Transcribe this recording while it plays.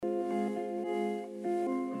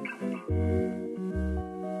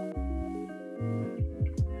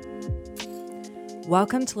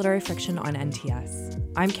Welcome to Literary Fiction on NTS.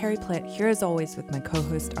 I'm Carrie Plitt, here as always with my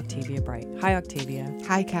co-host Octavia Bright. Hi, Octavia.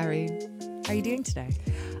 Hi, Carrie. How are you doing today?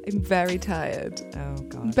 I'm very tired. Oh,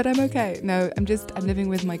 God. But I'm okay. No, I'm living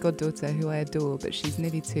with my goddaughter, who I adore, but she's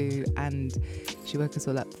nearly 2, and she woke us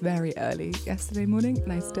all up very early yesterday morning,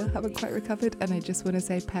 and I still haven't quite recovered, and I just want to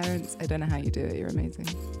say, parents, I don't know how you do it. You're amazing.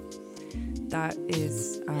 That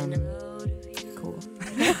is cool.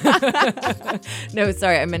 No,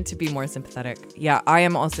 sorry, I meant to be more sympathetic. Yeah, I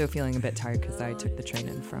am also feeling a bit tired because I took the train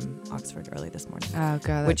in from Oxford early this morning. Oh,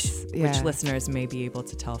 God. Which listeners may be able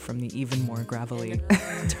to tell from the even more gravelly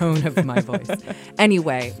tone of my voice.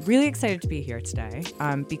 Anyway, really excited to be here today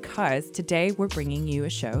because today we're bringing you a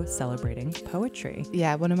show celebrating poetry.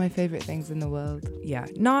 Yeah, one of my favorite things in the world. Yeah,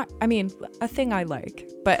 a thing I like,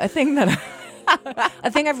 but a thing that I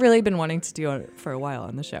think I've really been wanting to do for a while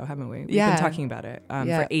on the show, haven't we? We've been talking about it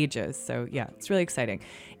for ages. So yeah, it's really exciting.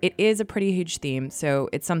 It is a pretty huge theme, so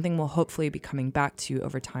it's something we'll hopefully be coming back to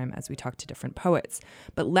over time as we talk to different poets.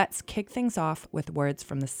 But let's kick things off with words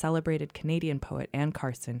from the celebrated Canadian poet Anne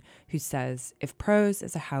Carson, who says, "If prose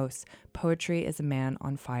is a house, poetry is a man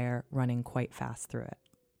on fire running quite fast through it."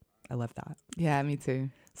 I love that. Yeah, me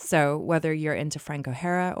too. So whether you're into Frank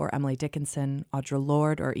O'Hara or Emily Dickinson, Audre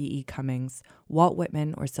Lorde or E.E. Cummings, Walt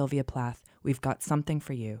Whitman or Sylvia Plath, we've got something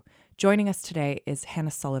for you. Joining us today is Hannah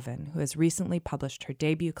Sullivan, who has recently published her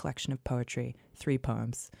debut collection of poetry, 3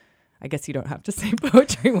 poems. I guess you don't have to say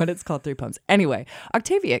poetry when it's called 3 poems. Anyway,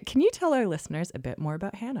 Octavia, can you tell our listeners a bit more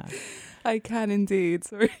about Hannah? I can indeed.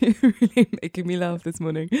 Sorry, you're really making me laugh this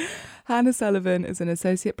morning. Hannah Sullivan is an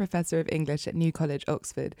associate professor of English at New College,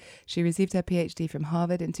 Oxford. She received her PhD from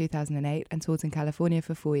Harvard in 2008 and taught in California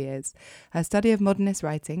for 4 years. Her study of modernist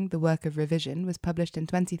writing, the work of revision, was published in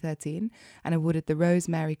 2013 and awarded the Rose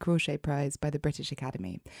Mary Crawshay Prize by the British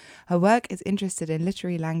Academy. Her work is interested in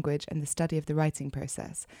literary language and the study of the writing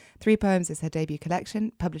process. 3 Poems is her debut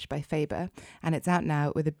collection, published by Faber, and it's out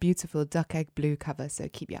now with a beautiful duck egg blue cover, so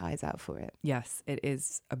keep your eyes out for it. Yes, it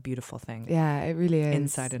is a beautiful thing. Yeah, it really is.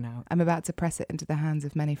 Inside and out. I'm about to press it into the hands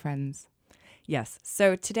of many friends. Yes,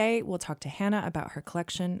 so today we'll talk to Hannah about her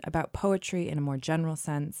collection, about poetry in a more general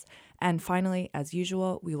sense, and finally, as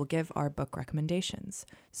usual, we will give our book recommendations.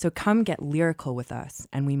 So come get lyrical with us,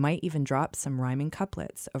 and we might even drop some rhyming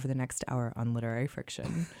couplets over the next hour on Literary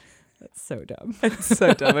Fiction. That's so dumb. It's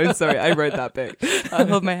so dumb. I'm sorry. I wrote that bit. I'll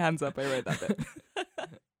hold my hands up. I wrote that bit.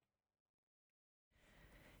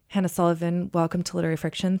 Hannah Sullivan, welcome to Literary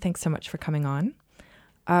Fiction. Thanks so much for coming on.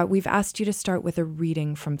 We've asked you to start with a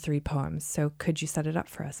reading from 3 poems. So could you set it up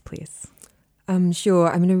for us, please? Sure.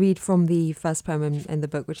 I'm going to read from the first poem in the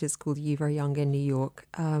book, which is called You Very Young in New York.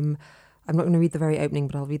 I'm not going to read the very opening,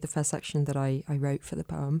 but I'll read the first section that I wrote for the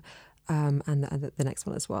poem. And the next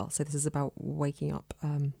one as well. So this is about waking up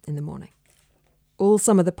in the morning. All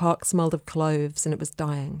summer the park smelled of cloves and it was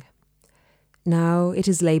dying. Now it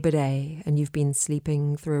is Labour Day and you've been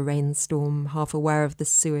sleeping through a rainstorm, half aware of the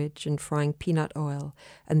sewage and frying peanut oil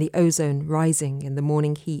and the ozone rising in the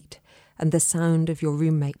morning heat and the sound of your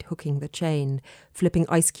roommate hooking the chain, flipping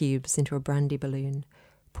ice cubes into a brandy balloon,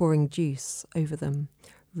 pouring juice over them,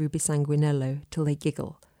 ruby sanguinello till they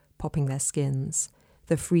giggle, popping their skins.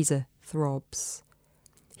 The freezer throbs.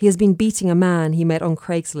 He has been beating a man he met on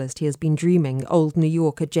Craigslist. He has been dreaming. Old New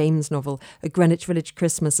York, a James novel, a Greenwich Village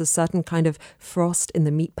Christmas, a certain kind of frost in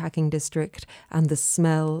the meatpacking district, and the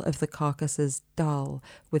smell of the carcasses dull,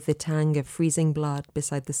 with the tang of freezing blood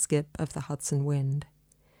beside the skip of the Hudson wind.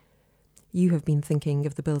 You have been thinking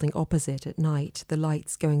of the building opposite at night, the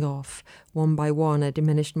lights going off, one by one a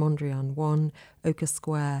diminished Mondrian, one ochre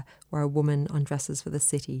square where a woman undresses for the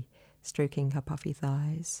city, stroking her puffy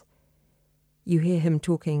thighs. You hear him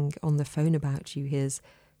talking on the phone about you, his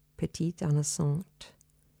petite innocente.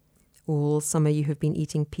 All summer you have been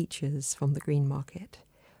eating peaches from the green market.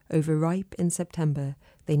 Overripe in September,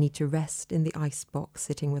 they need to rest in the ice box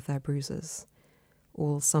sitting with their bruises.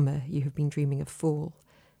 All summer you have been dreaming of fall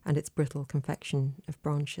and its brittle confection of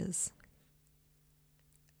branches.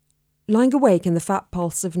 Lying awake in the fat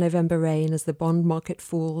pulse of November rain as the bond market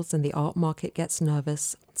falls and the art market gets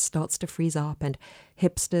nervous, starts to freeze up, and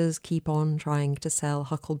hipsters keep on trying to sell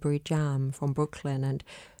huckleberry jam from Brooklyn, and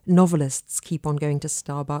novelists keep on going to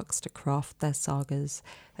Starbucks to craft their sagas,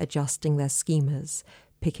 adjusting their schemas,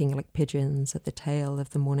 picking like pigeons at the tail of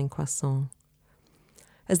the morning croissant.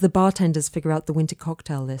 As the bartenders figure out the winter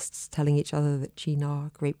cocktail lists, telling each other that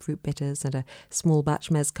Cynar, grapefruit bitters, and a small batch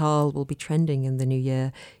mezcal will be trending in the new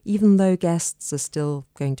year, even though guests are still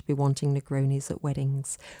going to be wanting Negronis at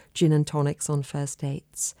weddings, gin and tonics on first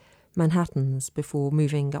dates, Manhattans before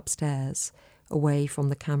moving upstairs, away from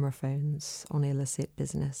the camera phones on illicit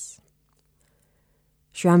business.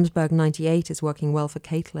 Schramsberg 98 is working well for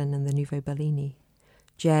Caitlin and the Nouveau Bellini.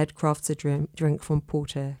 Jed crafts a drink from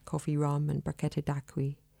porter, coffee, rum, and brachetto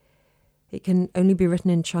d'acqui. It can only be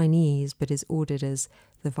written in Chinese, but is ordered as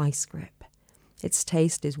the vice grip. Its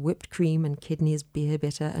taste is whipped cream and kidneys beer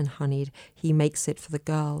bitter and honeyed. He makes it for the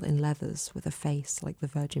girl in leathers with a face like the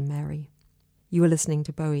Virgin Mary. You are listening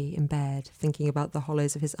to Bowie in bed, thinking about the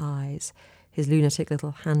hollows of his eyes, his lunatic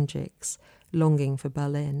little hand jigs, longing for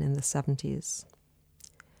Berlin in the 70s.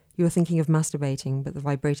 You are thinking of masturbating, but the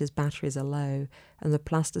vibrator's batteries are low, and the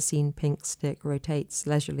plasticine pink stick rotates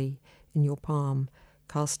leisurely in your palm,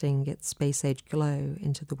 casting its space-age glow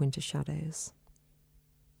into the winter shadows.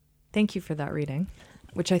 Thank you for that reading,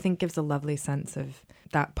 which I think gives a lovely sense of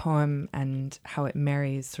that poem and how it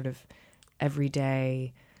marries sort of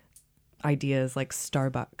everyday ideas like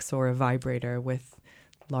Starbucks or a vibrator with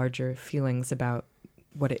larger feelings about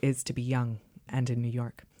what it is to be young and in New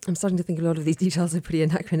York. I'm starting to think a lot of these details are pretty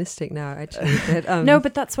anachronistic now, actually. But, no,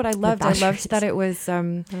 but that's what I loved. I loved that it was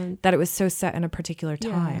so set in a particular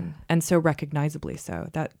time and so recognizably so.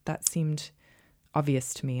 That seemed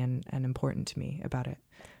obvious to me and important to me about it.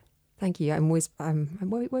 Thank you. I'm always.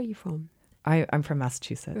 Where are you from? I'm from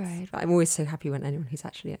Massachusetts. Right. I'm always so happy when anyone who's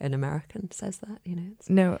actually an American says that. You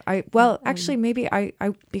know. No, actually, maybe I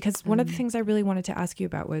because one of the things I really wanted to ask you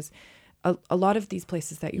about was a lot of these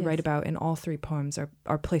places that you write about in all three poems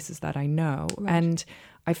are places that I know. Right. And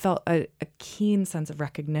I felt a keen sense of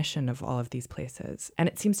recognition of all of these places. And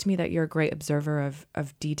it seems to me that you're a great observer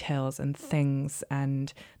of details and things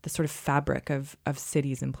and the sort of fabric of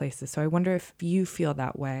cities and places. So I wonder if you feel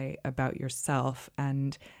that way about yourself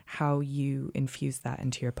and how you infuse that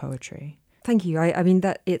into your poetry. Thank you. I mean,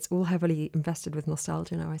 that it's all heavily invested with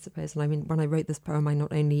nostalgia now, I suppose. And I mean, when I wrote this poem, I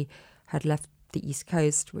not only had left the East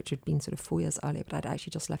Coast, which had been sort of 4 years earlier, but I'd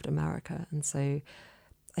actually just left America. And so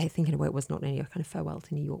I think in a way it was not only a kind of farewell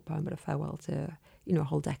to New York poem, but a farewell to, you know, a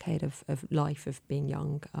whole decade of life, of being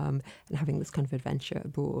young and having this kind of adventure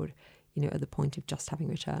abroad, you know, at the point of just having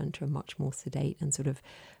returned to a much more sedate and sort of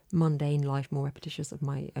mundane life, more repetitious of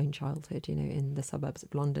my own childhood, you know, in the suburbs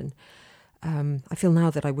of London. I feel now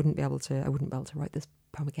that I wouldn't be able to write this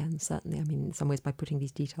poem again, certainly. I mean, in some ways, by putting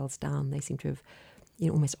these details down, they seem to have, you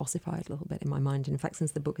know, almost ossified a little bit in my mind. And in fact,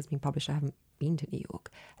 since the book has been published, I haven't been to New York.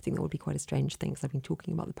 I think that would be quite a strange thing, because I've been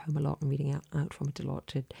talking about the poem a lot and reading out from it a lot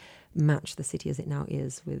to match the city as it now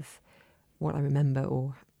is with what I remember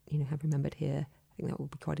or, you know, have remembered here. I think that would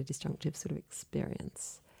be quite a disjunctive sort of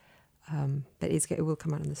experience. But it will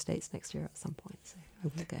come out in the States next year at some point, so I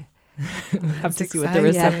will go. Have to see what the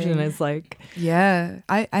reception is like. Yeah.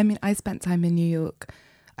 I mean, I spent time in New York.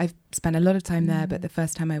 I've spent a lot of time there, but the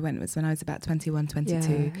first time I went was when I was about 21,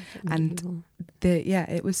 22. And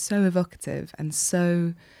it was so evocative and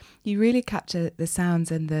so, you really capture the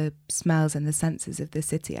sounds and the smells and the senses of the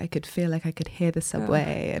city. I could feel like I could hear the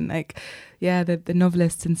subway and the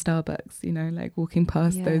novelists in Starbucks, you know, like walking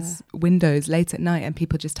past those windows late at night and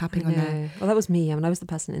people just tapping on there. Well, that was me. I mean, I was the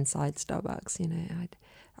person inside Starbucks, you know.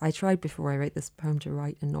 I tried before I wrote this poem to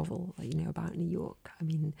write a novel, you know, about New York. I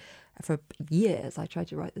mean, for years I tried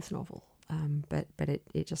to write this novel, but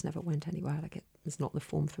it just never went anywhere. Like, it was not the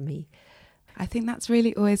form for me. I think that's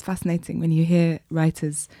really always fascinating when you hear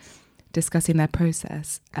writers discussing their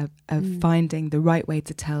process of finding the right way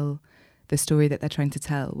to tell the story that they're trying to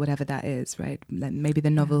tell, whatever that is, right? Like maybe the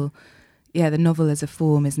novel, the novel as a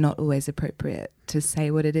form is not always appropriate to say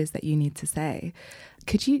what it is that you need to say.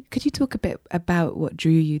 Could you talk a bit about what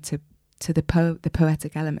drew you to the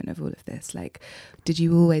poetic element of all of this? Like, did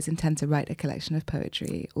you always intend to write a collection of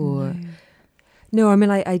poetry, or? No, I mean,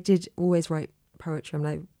 I did always write poetry. I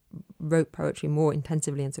mean, I wrote poetry more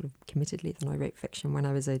intensively and sort of committedly than I wrote fiction when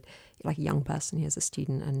I was a young person here as a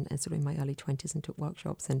student and sort of in my early 20s, and took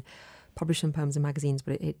workshops and published some poems in magazines,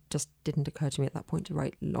 but it just didn't occur to me at that point to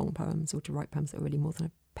write long poems or to write poems that were really more than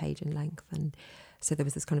a page in length. And so there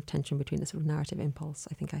was this kind of tension between the sort of narrative impulse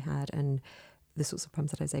I think I had and the sorts of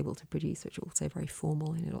poems that I was able to produce, which were also very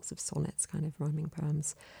formal, you know, lots of sonnets, kind of rhyming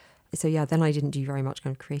poems. So then I didn't do very much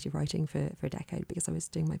kind of creative writing for a decade because I was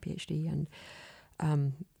doing my PhD, and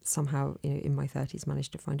somehow, you know, in my 30s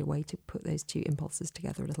managed to find a way to put those two impulses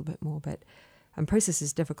together a little bit more. But process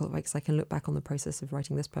is difficult, right? Because I can look back on the process of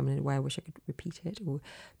writing this poem in a way I wish I could repeat it,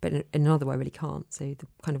 but in another way I really can't. So the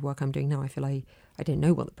kind of work I'm doing now, I feel I don't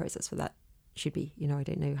know what the process for that should be. You know, I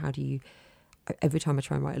don't know how do you, every time I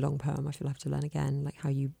try and write a long poem, I feel I have to learn again, like how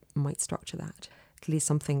you might structure that. Clearly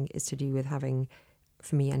something is to do with having,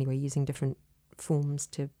 for me anyway, using different forms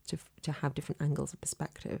to have different angles of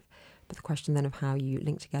perspective. But the question then of how you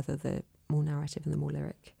link together the more narrative and the more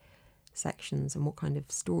lyric sections and what kind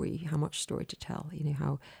of story, how much story to tell,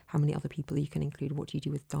 how many other people you can include, what do you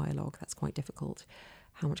do with dialogue, that's quite difficult.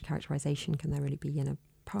 How much characterization can there really be in a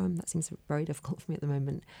poem? That seems very difficult for me at the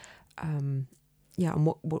moment. And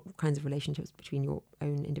what kinds of relationships between your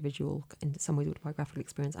own individual, in some ways autobiographical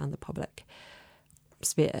experience, and the public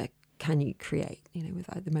sphere can you create?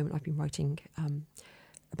 At the moment I've been writing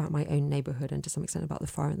about my own neighbourhood and to some extent about the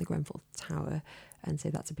fire in the Grenfell Tower, and so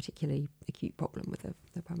that's a particularly acute problem with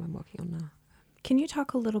the poem I'm working on now. Can you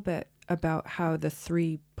talk a little bit about how the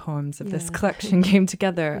 3 poems of this collection came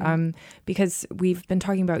together? Because we've been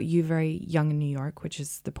talking about You Very Young in New York, which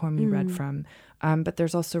is the poem you read from, but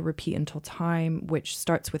there's also Repeat Until Time, which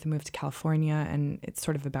starts with a move to California, and it's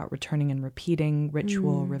sort of about returning and repeating,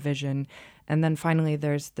 ritual, revision. And then finally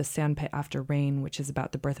there's The Sandpit After Rain, which is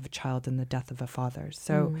about the birth of a child and the death of a father.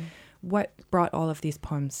 So what brought all of these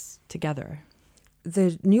poems together?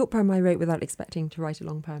 The New York poem I wrote without expecting to write a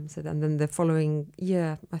long poem. So then the following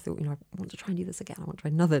year, I thought, I want to try and do this again. I want to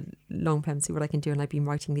write another long poem, see what I can do. And I've been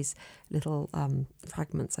writing these little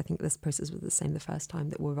fragments. I think this process was the same the first time,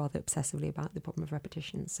 that were rather obsessively about the problem of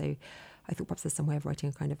repetition. So I thought perhaps there's some way of writing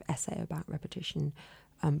a kind of essay about repetition,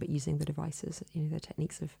 but using the devices, the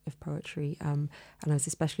techniques of poetry. And I was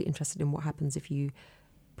especially interested in what happens if you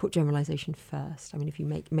put generalization first. I mean, if you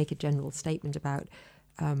make a general statement about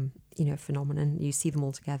a phenomenon, you see them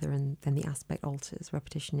all together and then the aspect alters.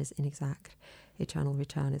 Repetition is inexact, eternal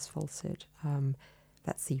return is falsehood.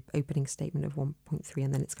 That's the opening statement of 1.3,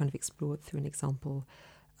 and then it's kind of explored through an example,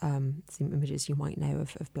 some images you might know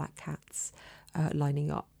of black cats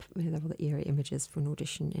lining up. They're all the eerie images for an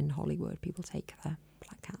audition in Hollywood. People take their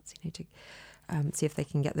black cats, to see if they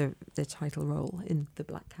can get the title role in The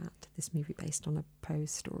Black Cat, this movie based on a Poe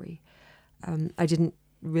story. I didn't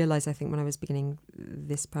realise, I think, when I was beginning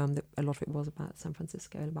this poem, that a lot of it was about San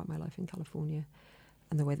Francisco and about my life in California,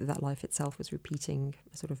 and the way that life itself was repeating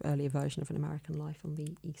a sort of earlier version of an American life on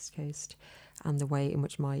the East Coast, and the way in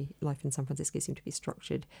which my life in San Francisco seemed to be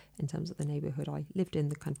structured in terms of the neighbourhood I lived in,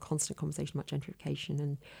 the kind of constant conversation about gentrification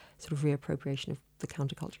and sort of reappropriation of the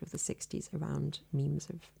counterculture of the 60s around memes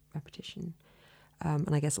of repetition.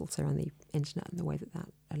 And I guess also around the internet and the way that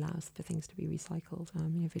allows for things to be recycled,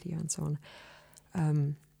 video and so on.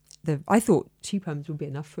 I thought 2 poems would be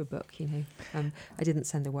enough for a book, I didn't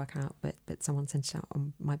send the work out, but someone sent it out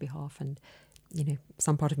on my behalf, and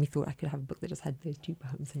some part of me thought I could have a book that just had those 2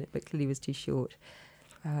 poems in it, but clearly was too short.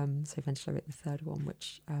 So eventually I wrote the 3rd one,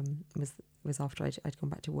 which was after I'd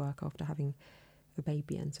gone back to work after having a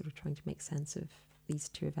baby and sort of trying to make sense of these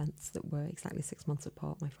 2 events that were exactly 6 months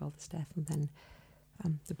apart, my father's death and then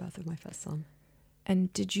the birth of my first son.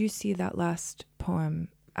 And did you see that last poem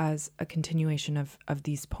as a continuation of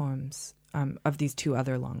these poems, of these 2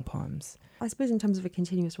 other long poems? I suppose in terms of a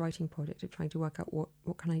continuous writing project of trying to work out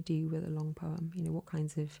what can I do with a long poem, what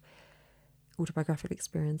kinds of autobiographical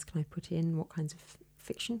experience can I put in, what kinds of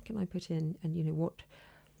fiction can I put in, and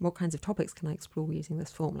what kinds of topics can I explore using this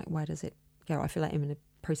form, like where does it go? I feel like I'm in a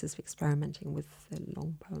process of experimenting with the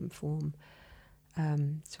long poem form,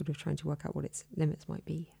 sort of trying to work out what its limits might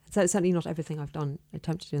be. So certainly not everything I've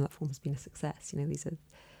attempted to do in that form has been a success. These are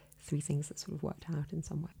 3 things that sort of worked out in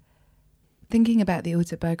some way. Thinking about the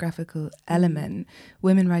autobiographical element,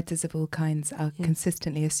 women writers of all kinds are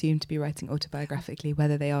consistently assumed to be writing autobiographically,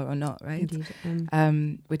 whether they are or not, right?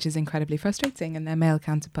 Indeed. Which is incredibly frustrating, and their male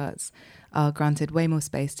counterparts are granted way more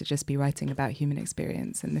space to just be writing about human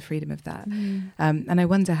experience and the freedom of that. And I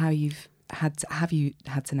wonder how have you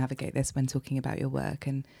had to navigate this when talking about your work,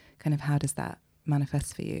 and kind of how does that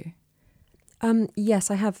manifest for you?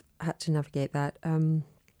 Yes, I have had to navigate that.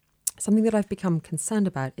 Something that I've become concerned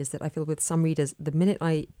about is that I feel with some readers, the minute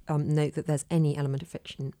I note that there's any element of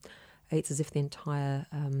fiction, it's as if the entire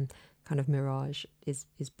kind of mirage is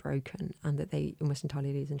broken, and that they almost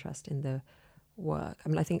entirely lose interest in the work. I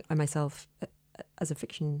mean, I think I myself, as a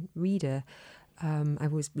fiction reader,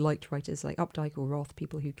 I've always liked writers like Updike or Roth,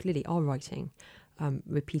 people who clearly are writing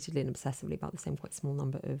repeatedly and obsessively about the same quite small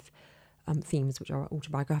number of themes which are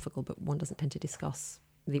autobiographical, but one doesn't tend to discuss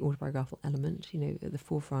the autobiographical element, at the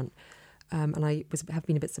forefront. And I have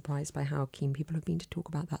been a bit surprised by how keen people have been to talk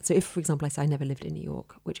about that. So if, for example, I say I never lived in New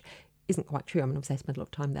York, which isn't quite true. I mean, obviously I spent a lot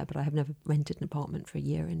of time there, but I have never rented an apartment for a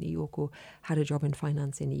year in New York or had a job in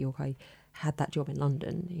finance in New York. I had that job in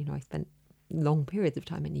London. I spent long periods of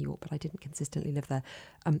time in New York, but I didn't consistently live there.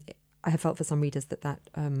 I have felt for some readers that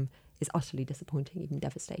is utterly disappointing, even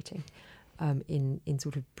devastating, in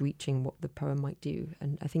sort of breaching what the poem might do.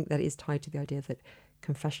 And I think that is tied to the idea that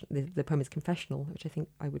the poem is confessional, which I think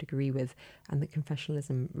I would agree with, and that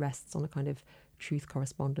confessionalism rests on a kind of truth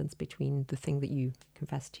correspondence between the thing that you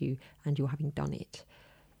confess to and your having done it.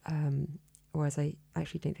 Whereas I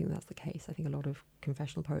actually don't think that's the case. I think a lot of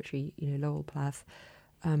confessional poetry, Lowell Plath,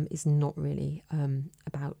 is not really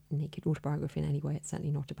about naked autobiography in any way. It's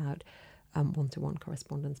certainly not about one-to-one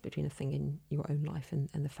correspondence between a thing in your own life and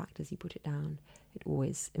the fact as you put it down. It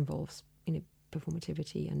always involves,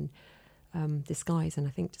 performativity and disguise, and I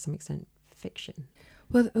think to some extent fiction.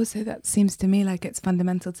 Well, also that seems to me like it's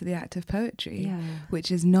fundamental to the act of poetry,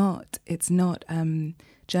 which is it's not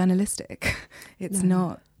journalistic. It's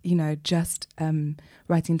not, just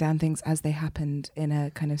writing down things as they happened in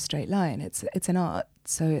a kind of straight line. It's an art,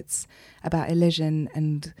 so it's about elision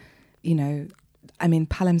and,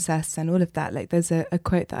 palimpsest and all of that. Like there's a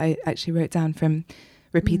quote that I actually wrote down from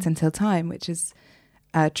Repeat Until Time, which is,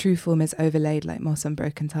 true form is overlaid like moss on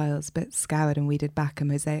broken tiles, but scoured and weeded back a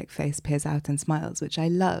mosaic face peers out and smiles, which I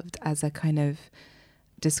loved as a kind of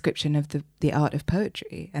description of the art of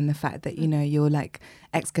poetry and the fact that, you're like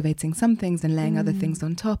excavating some things and laying other things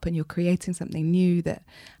on top, and you're creating something new that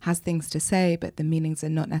has things to say, but the meanings are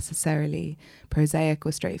not necessarily prosaic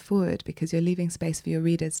or straightforward, because you're leaving space for your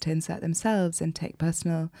readers to insert themselves and take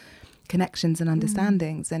personal connections and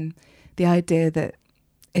understandings. And the idea that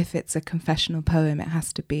if it's a confessional poem, it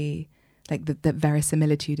has to be like that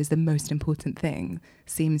verisimilitude is the most important thing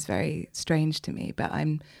seems very strange to me. But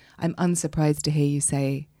I'm unsurprised to hear you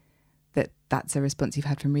say that that's a response you've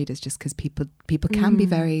had from readers, just because people can be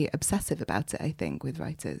very obsessive about it, I think, with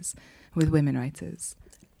women writers.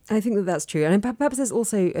 I think that's true. And perhaps there's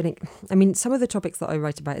also, some of the topics that I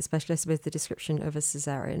write about, especially I suppose the description of a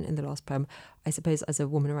cesarean in the last poem, I suppose as a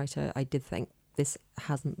woman writer, I did think this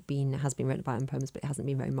has been written about in poems, but it hasn't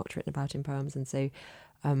been very much written about in poems. And so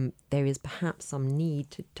there is perhaps some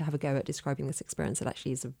need to have a go at describing this experience that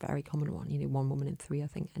actually is a very common one. 1 woman in 3, I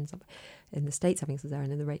think, ends up in the States having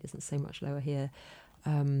cesarean, and the rate isn't so much lower here.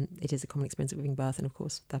 It is a common experience of giving birth, and of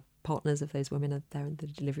course the partners of those women are there in the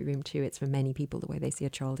delivery room too. It's for many people the way they see a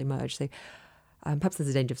child emerge. So perhaps there's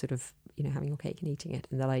a danger of sort of, having your cake and eating it.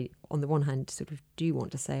 And that I, on the one hand, sort of do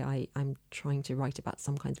want to say I'm trying to write about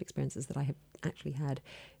some kinds of experiences that I have actually had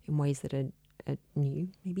in ways that are new,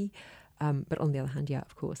 maybe. But on the other hand,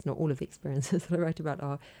 of course, not all of the experiences that I write about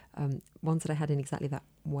are ones that I had in exactly that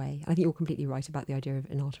way. And I think you're completely right about the idea of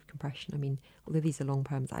an art of compression. Although these are long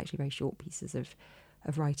poems, they're actually very short pieces of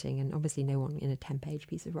writing. And obviously no one in a 10-page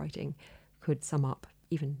piece of writing could sum up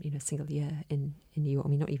even a single year in New York.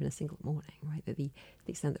 Not even a single morning, right? That the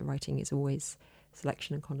extent that writing is always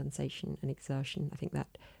selection and condensation and exertion, I think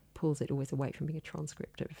that pulls it always away from being a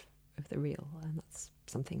transcript of the real, and that's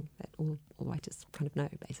something that all writers kind of know,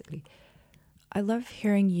 basically. I love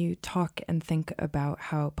hearing you talk and think about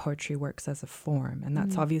how poetry works as a form, and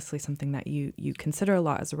that's obviously something that you consider a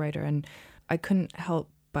lot as a writer, and I couldn't help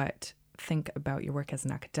but think about your work as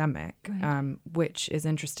an academic, right. Which is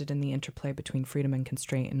interested in the interplay between freedom and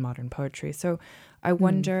constraint in modern poetry. So I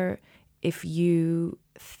wonder if you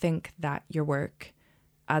think that your work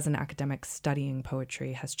as an academic studying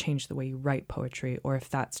poetry has changed the way you write poetry, or if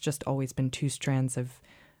that's just always been two strands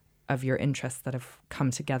of your interests that have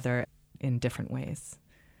come together in different ways.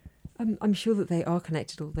 I'm sure that they are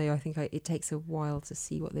connected, although I think it takes a while to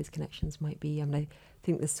see what those connections might be. I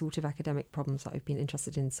think the sort of academic problems that I've been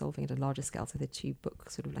interested in solving at a larger scale, so the 2 book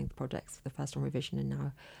sort of length projects, the first on revision and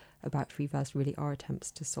now about free verse, really are attempts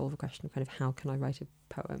to solve a question of kind of how can I write a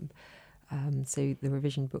poem. So the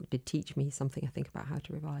revision book did teach me something, I think, about how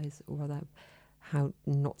to revise, or rather how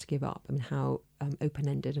not to give up. How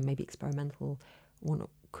open-ended and maybe experimental one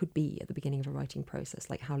could be at the beginning of a writing process,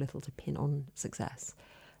 like how little to pin on success.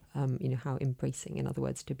 How embracing, in other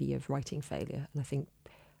words, to be of writing failure. And I think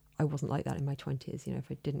I wasn't like that in my 20s.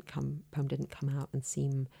 If it poem didn't come out and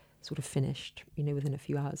seem sort of finished, within a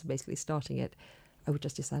few hours of basically starting it, I would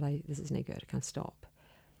just decide this is no good, I kind of stop.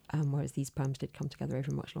 Whereas these poems did come together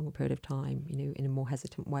over a much longer period of time, in a more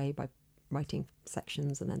hesitant way, by writing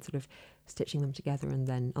sections and then sort of stitching them together and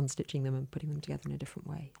then unstitching them and putting them together in a different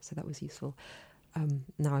way. So that was useful.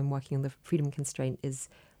 Now I'm working on the freedom constraint is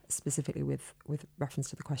specifically with reference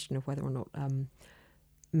to the question of whether or not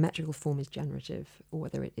metrical form is generative or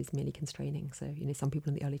whether it is merely constraining. So, some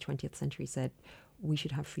people in the early 20th century said we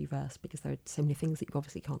should have free verse because there are so many things that you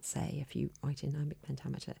obviously can't say if you write in iambic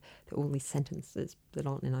pentameter. There are all these sentences that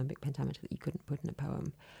aren't in iambic pentameter that you couldn't put in a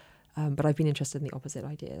poem. But I've been interested in the opposite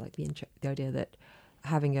idea, like the idea that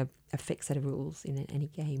having a fixed set of rules in any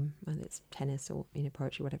game, whether it's tennis or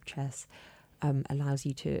poetry, whatever, chess, allows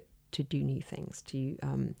you to do new things, to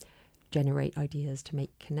generate ideas, to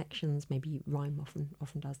make connections. Maybe rhyme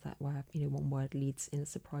often does that, where one word leads in a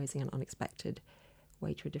surprising and unexpected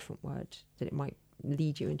way to a different word, that it might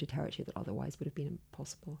lead you into territory that otherwise would have been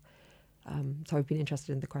impossible. So I've been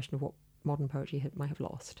interested in the question of what modern poetry might have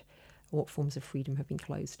lost, or what forms of freedom have been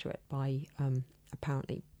closed to it by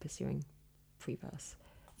apparently pursuing free verse.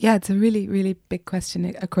 Yeah, it's a really, really big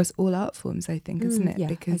question across all art forms, I think, isn't it? Yeah,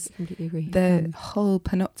 because I completely agree. The whole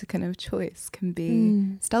panopticon of choice can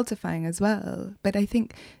be stultifying as well. But I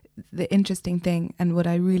think the interesting thing, and what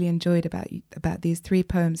I really enjoyed about these 3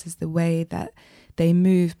 poems, is the way that they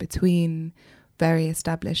move between very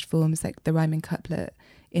established forms like the rhyming couplet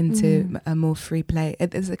into a more free play.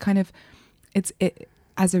 It's a kind of,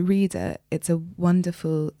 as a reader, it's a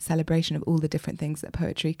wonderful celebration of all the different things that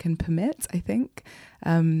poetry can permit, I think.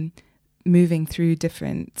 Moving through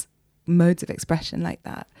different modes of expression like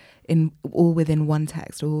that, all within one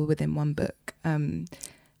text, all within one book.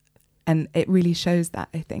 And it really shows that,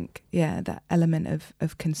 I think, that element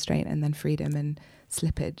of constraint and then freedom and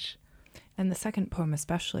slippage. And the second poem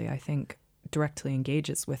especially, I think, directly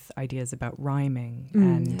engages with ideas about rhyming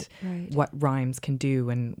and what rhymes can do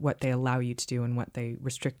and what they allow you to do and what they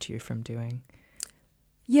restrict you from doing.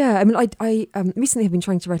 Yeah, I mean, I recently have been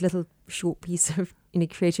trying to write a little short piece of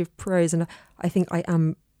creative prose, and I think I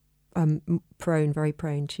am very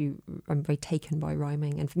prone to, I'm very taken by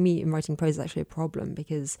rhyming. And for me, in writing prose is actually a problem,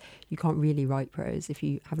 because you can't really write prose if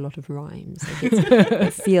you have a lot of rhymes. Like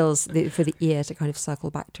it feels, for the ear to kind of circle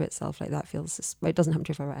back to itself like that feels, it doesn't happen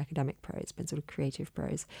to if I write academic prose, but sort of creative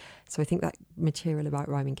prose. So I think that material about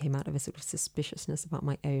rhyming came out of a sort of suspiciousness about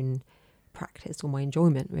my own practice, or my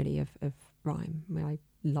enjoyment really of rhyme. I mean, I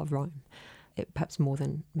love rhyme. Perhaps more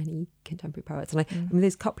than many contemporary poets. And I mean,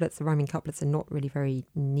 those couplets, the rhyming couplets, are not really very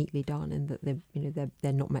neatly done, in that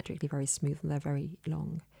they're not metrically very smooth, and they're very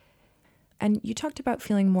long. And you talked about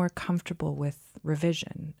feeling more comfortable with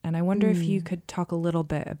revision. And I wonder if you could talk a little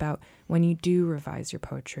bit about when you do revise your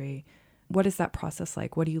poetry, what is that process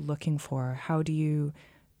like? What are you looking for? How do you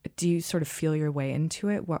sort of feel your way into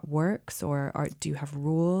it? What works? Or do you have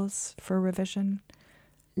rules for revision?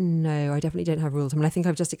 No, I definitely don't have rules. I mean, I think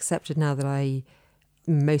I've just accepted now that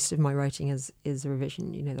most of my writing is a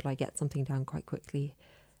revision, that I get something down quite quickly.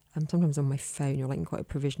 Sometimes on my phone, you're like in quite a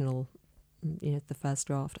provisional, the first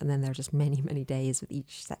draft. And then there are just many, many days with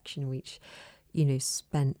each section, which,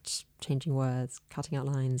 spent changing words, cutting out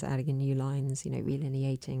lines, adding in new lines,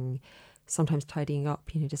 relineating, sometimes tidying up,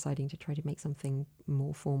 deciding to try to make something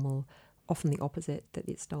more formal. Often the opposite, that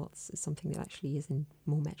it starts as something that actually is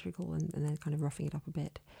more metrical, and then kind of roughing it up a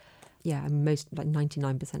bit. Yeah, most, like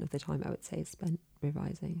 99% of the time, I would say, is spent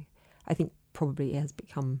revising. I think probably it has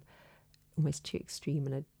become almost too extreme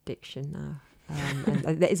an addiction now.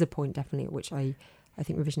 And there is a point definitely at which I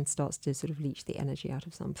think revision starts to sort of leach the energy out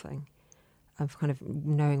of something. Of kind of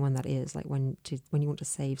knowing when that is, like when you want to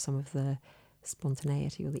save some of the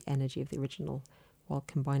spontaneity or the energy of the original, while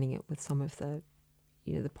combining it with some of the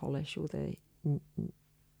the polish or the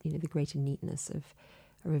greater neatness of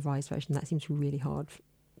a revised version. That seems really hard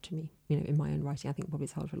to me, in my own writing. I think probably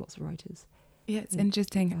it's hard for lots of writers. Yeah, it's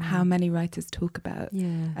interesting how many writers talk about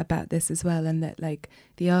this as well, and that like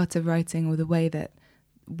the art of writing, or the way that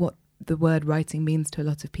what the word writing means to a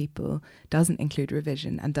lot of people, doesn't include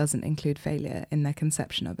revision and doesn't include failure in their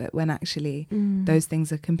conception of it, when actually those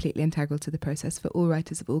things are completely integral to the process for all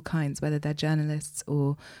writers of all kinds, whether they're journalists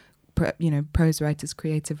or prose writers,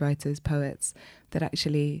 creative writers, poets, that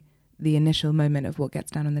actually the initial moment of what gets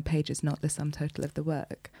down on the page is not the sum total of the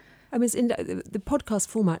work. I mean, the podcast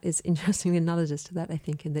format is interestingly analogous to that, I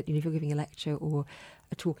think, in that if you're giving a lecture or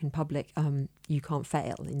a talk in public, you can't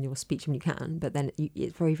fail in your speech. I mean, you can, but then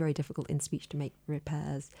it's very, very difficult in speech to make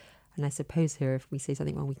repairs. And I suppose here, if we say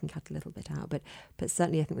something wrong, we can cut a little bit out. But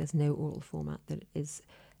certainly I think there's no oral format that is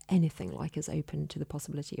anything like as open to the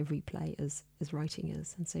possibility of replay as writing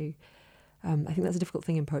is. And so I think that's a difficult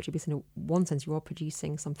thing in poetry, because in one sense you are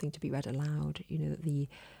producing something to be read aloud. The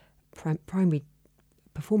primary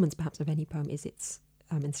performance perhaps of any poem is its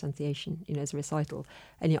instantiation, as a recital.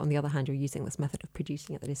 And yet on the other hand, you're using this method of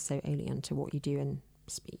producing it that is so alien to what you do in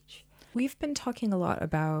speech. We've been talking a lot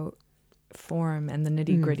about form and the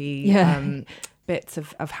nitty-gritty bits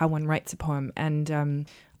of how one writes a poem. And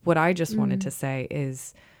what I just wanted to say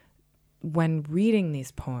is, when reading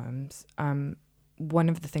these poems, one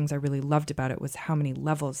of the things I really loved about it was how many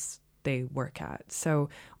levels they work at. So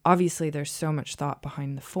obviously there's so much thought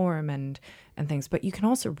behind the form and things, but you can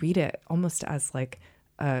also read it almost as like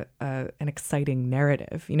an exciting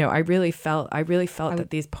narrative. I really felt that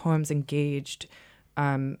these poems engaged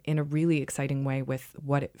in a really exciting way with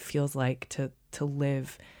what it feels like to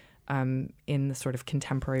live in the sort of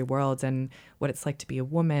contemporary world, and what it's like to be a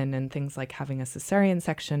woman, and things like having a cesarean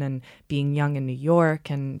section and being young in New York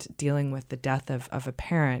and dealing with the death of a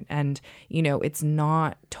parent. And, it's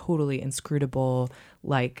not totally inscrutable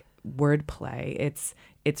like wordplay.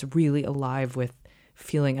 It's really alive with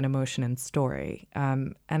feeling and emotion and story.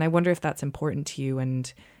 And I wonder if that's important to you,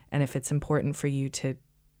 and if it's important for you to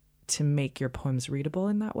make your poems readable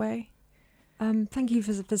in that way. Thank you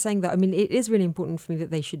for saying that. I mean, it is really important for me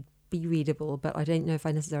that they should be readable, but I don't know if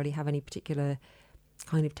I necessarily have any particular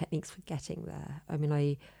kind of techniques for getting there. I mean,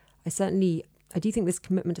 I do think this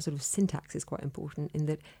commitment to sort of syntax is quite important, in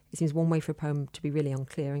that it seems one way for a poem to be really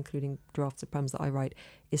unclear, including drafts of poems that I write,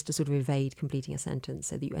 is to sort of evade completing a sentence,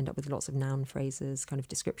 so that you end up with lots of noun phrases, kind of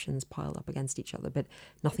descriptions piled up against each other, but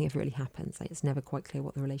nothing ever really happens. Like, it's never quite clear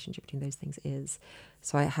what the relationship between those things is.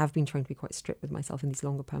 So I have been trying to be quite strict with myself in these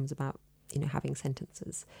longer poems about, having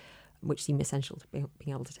sentences, which seem essential to being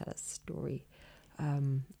able to tell a story.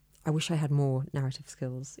 I wish I had more narrative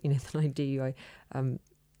skills, than I do. I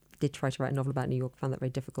did try to write a novel about New York, found that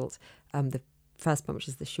very difficult. The first poem, which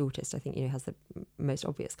is the shortest, I think, has the most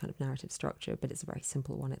obvious kind of narrative structure, but it's a very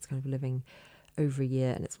simple one. It's kind of living over a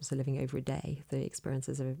year, and it's also living over a day. The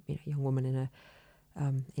experiences of a young woman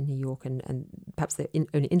in New York, and perhaps the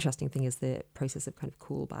only interesting thing is the process of kind of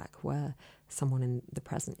callback, where someone in the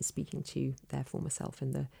present is speaking to their former self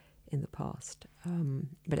in the past.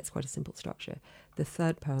 But it's quite a simple structure. The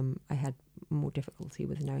third poem, I had more difficulty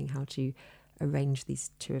with knowing how to arrange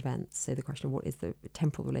these two events. So the question of what is the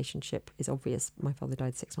temporal relationship is obvious. My father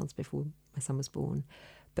died 6 months before my son was born,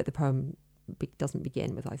 but the poem doesn't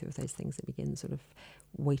begin with either of those things. It begins sort of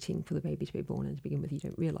waiting for the baby to be born, and to begin with, you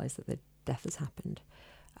don't realise that the death has happened.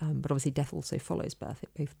 But obviously death also follows birth. It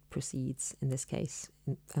both precedes, in this case,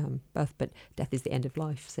 birth, but death is the end of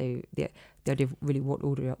life. So the idea of really what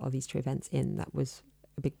order are these two events in, that was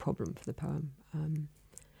a big problem for the poem. And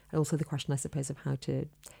also the question, I suppose, of how to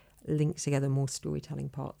link together more storytelling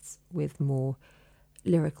parts with more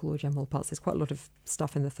lyrical or general parts. There's quite a lot of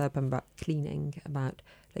stuff in the third poem about cleaning, about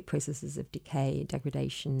like processes of decay,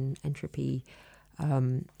 degradation, entropy.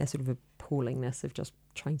 There's sort of appallingness of just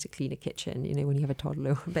trying to clean a kitchen. When you have a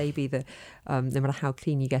toddler or a baby, no matter how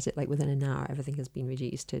clean you get it, like within an hour, everything has been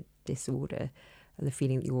reduced to disorder, and the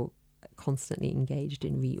feeling that you're constantly engaged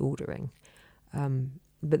in reordering.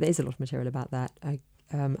 But there's a lot of material about that.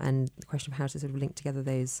 And the question of how to sort of link together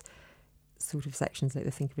those sort of sections, like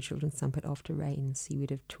the Think of a Children's Trumpet After Rain,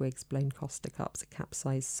 seaweed of twigs, blown costa cups, a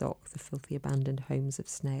capsized sock, the filthy abandoned homes of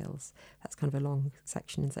snails. That's kind of a long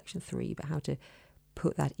section in section 3, but how to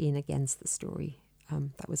put that in against the story,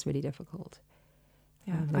 that was really difficult.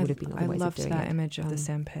 Yeah, I loved that image of the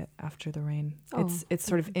sandpit after the rain. It's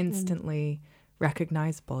sort of instantly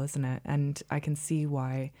recognizable, isn't it? And I can see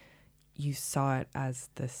why you saw it as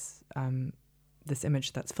this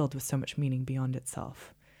image that's filled with so much meaning beyond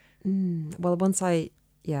itself. Well, once I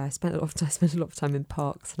spent a lot of time in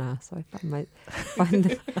parks now, so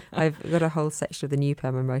I've got a whole section of the new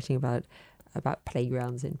poem I'm writing about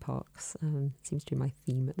playgrounds in parks. Seems to be my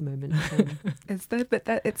theme at the moment.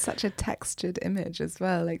 It's such a textured image as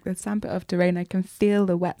well. Like the sandpit after rain, I can feel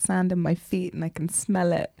the wet sand in my feet and I can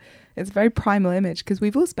smell it. It's a very primal image, because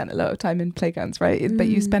we've all spent a lot of time in playgrounds, right? But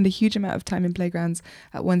you spend a huge amount of time in playgrounds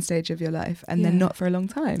at one stage of your life, and then not for a long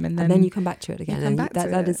time, and then you come back to it again.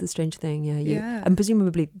 That is the strange thing. And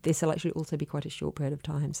presumably this will actually also be quite a short period of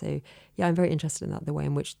time. So I'm very interested in that, the way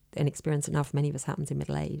in which an experience that now for many of us happens in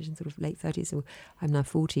middle age and sort of late 30s. So I'm now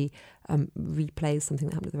 40. Replays something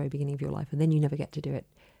that happened at the very beginning of your life, and then you never get to do it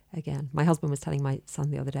again. My husband was telling my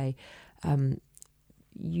son the other day,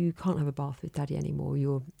 you can't have a bath with daddy anymore,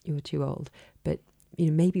 you're too old, but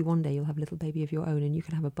maybe one day you'll have a little baby of your own and you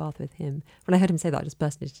can have a bath with him. When I heard him say that, I just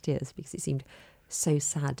burst into tears, because it seemed so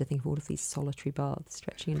sad to think of all of these solitary baths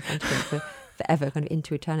stretching in front of him for forever, kind of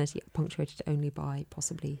into eternity, punctuated only by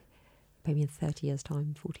possibly maybe in 30 years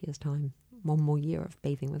time, 40 years time, one more year of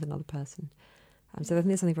bathing with another person. So I think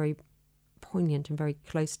there's something very poignant and very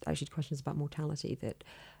close actually to questions about mortality,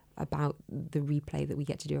 about the replay that we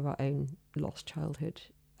get to do of our own lost childhood,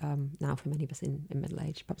 now for many of us in middle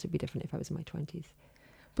age. Perhaps it'd be different if I was in my 20s.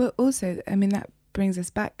 But also, I mean, that brings us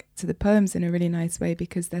back to the poems in a really nice way,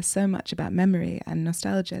 because there's so much about memory and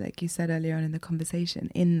nostalgia, like you said earlier on in the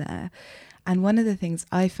conversation, in there. And one of the things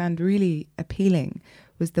I found really appealing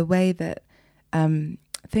was the way that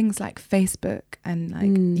things like Facebook and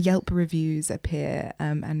like Yelp reviews appear,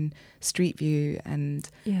 and Street View, and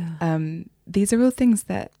these are all things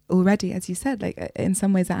that already, as you said, like in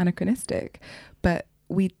some ways are anachronistic, but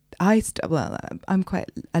I'm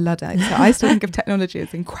quite a Luddite, so I still think of technology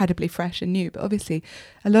as incredibly fresh and new, but obviously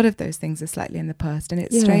a lot of those things are slightly in the past, and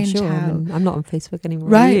it's strange how... I'm not on Facebook anymore.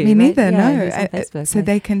 Right, me neither, no. Facebook, so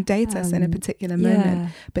they can date us in a particular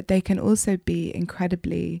moment, but they can also be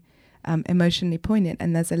incredibly emotionally poignant.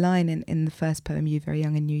 And there's a line in the first poem, You Very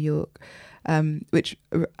Young in New York, which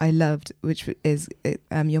I loved, which is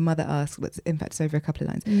your mother asked, in fact it's over a couple of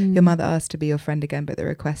lines, your mother asked to be your friend again, but the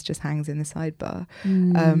request just hangs in the sidebar,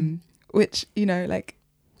 which, you know, like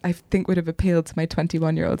I think would have appealed to my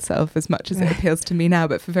 21-year-old self as much as it appeals to me now,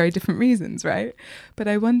 but for very different reasons, right? But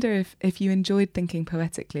I wonder if you enjoyed thinking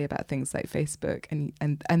poetically about things like Facebook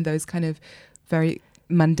and those kind of very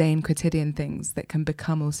mundane quotidian things that can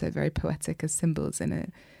become also very poetic as symbols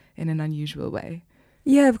in an unusual way.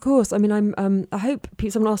 Yeah, of course. I mean, I hope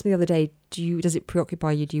someone asked me the other day, does it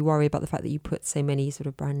preoccupy you? Do you worry about the fact that you put so many sort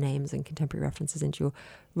of brand names and contemporary references into your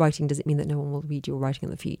writing? Does it mean that no one will read your writing in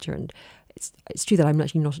the future? And it's true that I'm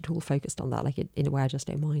actually not at all focused on that. Like, in a way, I just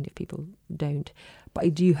don't mind if people don't. But I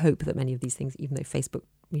do hope that many of these things, even though Facebook,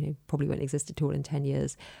 you know, probably won't exist at all in 10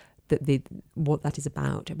 years, that what that is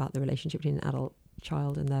about the relationship between an adult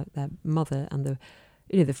child and their mother, and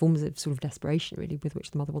the forms of sort of desperation really with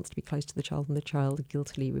which the mother wants to be close to the child, and the child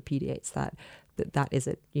guiltily repudiates that is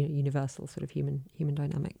a, you know, universal sort of human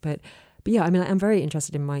dynamic. But yeah, I mean, I'm very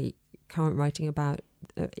interested in my current writing about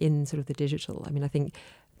in sort of the digital. I mean, I think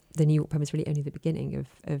the New York poem is really only the beginning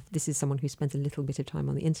of this is someone who spends a little bit of time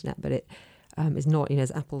on the internet, but it is not, you know,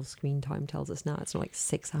 as Apple's screen time tells us now, it's not like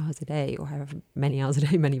 6 hours a day or however many hours a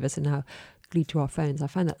day many of us are now glued to our phones. I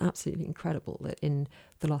find that absolutely incredible that in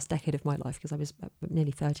the last decade of my life, because I was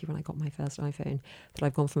nearly 30 when I got my first iPhone, that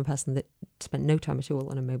I've gone from a person that spent no time at all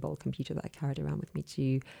on a mobile computer that I carried around with me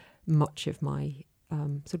to much of my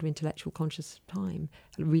sort of intellectual conscious time.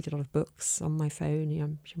 I read a lot of books on my phone. You know,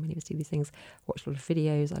 I'm sure many of us do these things. Watch a lot of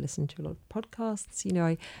videos. I listen to a lot of podcasts. You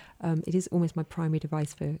know, it is almost my primary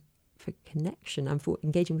device for connection and for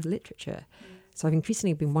engaging with literature. So I've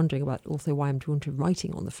increasingly been wondering about also why I'm drawn to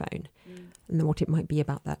writing on the phone, and then what it might be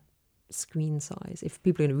about that screen size. If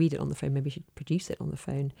people are going to read it on the phone, maybe you should produce it on the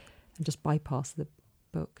phone and just bypass the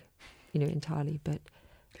book, you know, entirely. But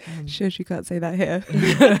sure, you can't say that here.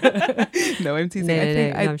 No, I'm teasing.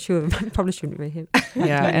 No, I'm sure I probably shouldn't be here.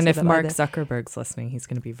 Yeah, and if Mark Zuckerberg's listening, he's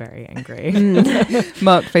going to be very angry.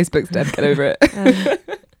 Mark, Facebook's dead. Get over it.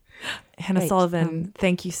 Hannah Sullivan,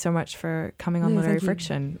 thank you so much for coming on Literary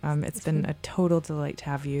Friction. It's been a total delight to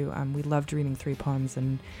have you. We loved reading 3 poems,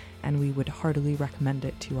 and we would heartily recommend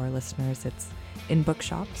it to our listeners. It's in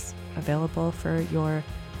bookshops, available for your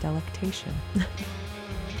delectation.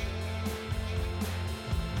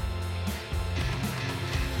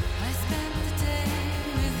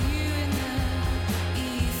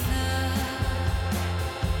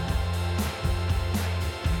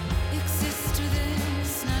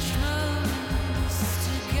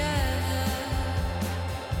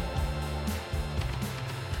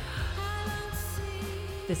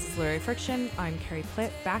 This is Literary Friction. I'm Carrie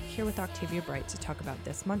Plitt, back here with Octavia Bright to talk about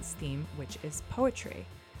this month's theme, which is poetry.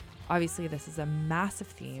 Obviously, this is a massive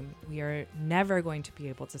theme. We are never going to be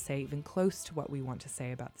able to say even close to what we want to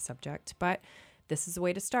say about the subject, but this is a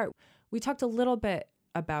way to start. We talked a little bit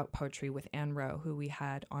about poetry with Anne Rowe, who we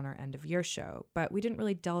had on our end of year show, but we didn't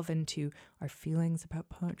really delve into our feelings about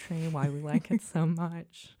poetry, why we like it so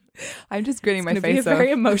much. I'm just grinning my face off.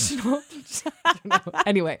 Very emotional.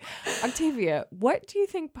 Anyway, Octavia, what do you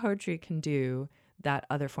think poetry can do that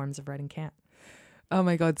other forms of writing can't? Oh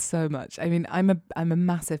my God, so much. I mean, I'm a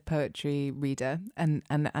massive poetry reader and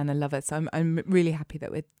I love it. So I'm really happy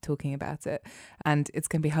that we're talking about it. And it's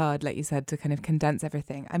going to be hard, like you said, to kind of condense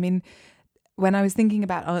everything. I mean, when I was thinking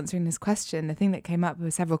about answering this question, the thing that came up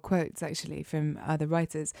were several quotes actually from other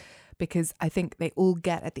writers, because I think they all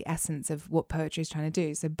get at the essence of what poetry is trying to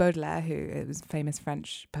do. So Baudelaire, who was a famous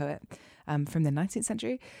French poet from the 19th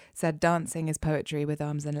century, said dancing is poetry with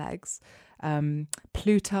arms and legs.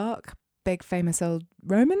 Plutarch, big famous old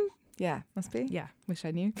Roman, yeah, must be. Yeah, wish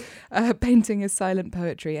I knew. Painting is silent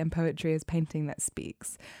poetry, and poetry is painting that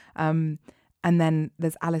speaks. And then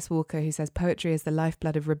there's Alice Walker, who says poetry is the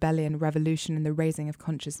lifeblood of rebellion, revolution, and the raising of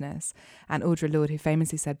consciousness. And Audre Lorde, who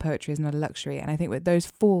famously said poetry is not a luxury. And I think with those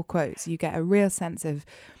 4 quotes, you get a real sense of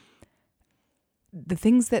the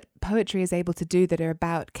things that poetry is able to do that are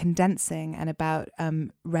about condensing and about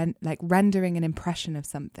rendering an impression of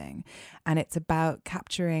something. And it's about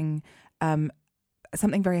capturing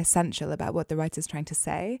something very essential about what the writer's trying to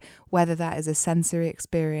say, whether that is a sensory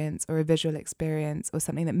experience or a visual experience or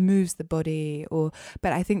something that moves the body.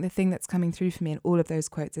 But I think the thing that's coming through for me in all of those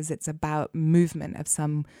quotes is it's about movement of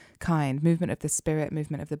some kind, movement of the spirit,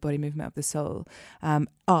 movement of the body, movement of the soul,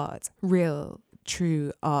 art, real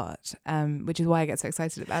true art, which is why I get so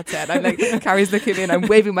excited about it. And I'm like, Carrie's looking at me and I'm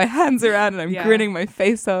waving my hands around and I'm grinning my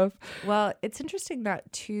face off. Well, it's interesting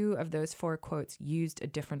that 2 of those 4 quotes used a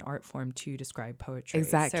different art form to describe poetry.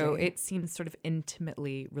 Exactly. So it seems sort of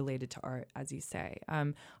intimately related to art, as you say.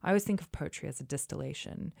 I always think of poetry as a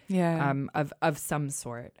distillation of some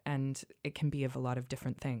sort, and it can be of a lot of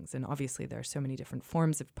different things. And obviously there are so many different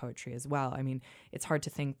forms of poetry as well. I mean, it's hard to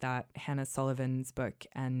think that Hannah Sullivan's book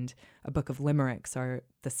and a book of limericks are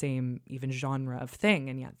the same even genre of thing,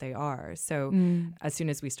 and yet they are. So as soon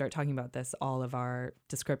as we start talking about this, all of our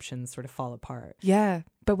descriptions sort of fall apart. Yeah.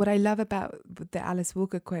 But what I love about the Alice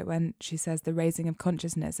Walker quote when she says the raising of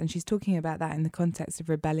consciousness, and she's talking about that in the context of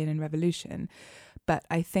rebellion and revolution. But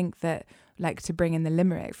I think that, like, to bring in the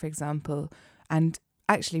limerick, for example, and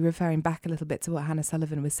actually referring back a little bit to what Hannah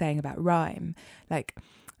Sullivan was saying about rhyme, like,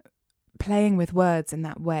 playing with words in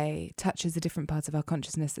that way touches a different part of our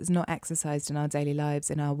consciousness that's not exercised in our daily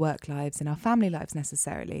lives, in our work lives, in our family lives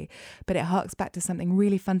necessarily, but it harks back to something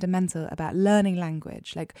really fundamental about learning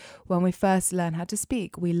language. Like, when we first learn how to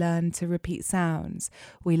speak, we learn to repeat sounds,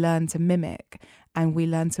 we learn to mimic, and we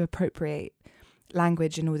learn to appropriate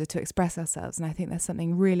language in order to express ourselves. And I think there's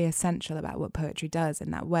something really essential about what poetry does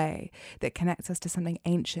in that way, that connects us to something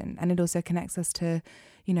ancient, and it also connects us to,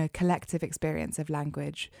 you know, collective experience of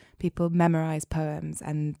language. People memorize poems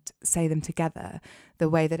and say them together. The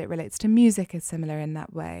way that it relates to music is similar in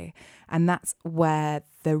that way, and that's where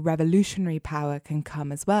the revolutionary power can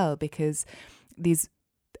come as well, because this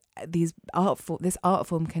art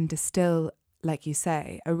form can distill, like you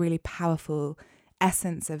say, a really powerful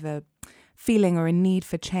essence of a feeling or a need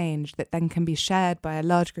for change that then can be shared by a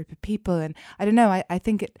large group of people. And I don't know, I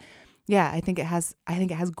think it has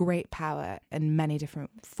great power in many different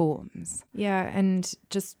forms. Yeah, and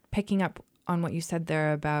just picking up on what you said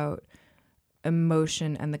there about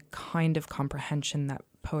emotion and the kind of comprehension that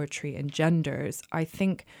poetry engenders, I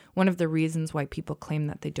think one of the reasons why people claim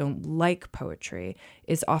that they don't like poetry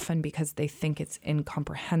is often because they think it's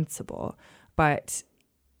incomprehensible. But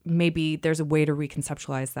maybe there's a way to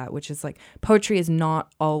reconceptualize that, which is like, poetry is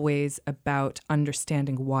not always about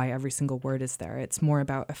understanding why every single word is there. It's more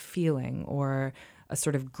about a feeling or a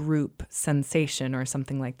sort of group sensation or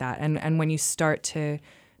something like that. And when you start to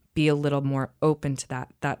be a little more open to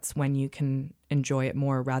that, that's when you can enjoy it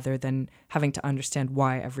more, rather than having to understand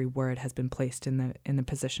why every word has been placed in the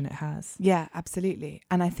position it has. Yeah, absolutely.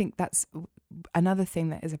 And I think that's another thing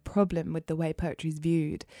that is a problem with the way poetry is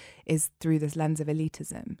viewed, is through this lens of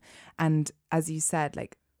elitism. And as you said,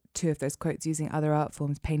 like, 2 of those quotes using other art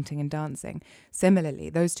forms, painting and dancing. Similarly,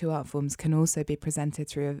 those 2 art forms can also be presented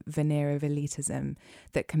through a veneer of elitism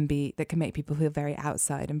that can make people feel very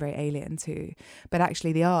outside and very alien too. But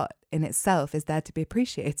actually the art in itself is there to be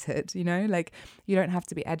appreciated, you know? Like, you don't have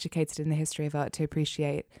to be educated in the history of art to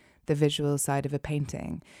appreciate the visual side of a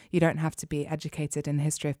painting. You don't have to be educated in the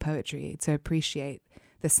history of poetry to appreciate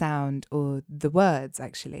the sound or the words,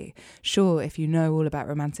 actually. Sure, if you know all about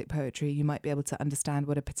romantic poetry, you might be able to understand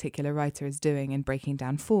what a particular writer is doing in breaking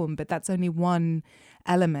down form, but that's only one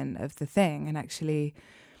element of the thing. And actually,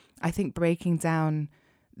 I think breaking down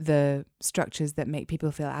the structures that make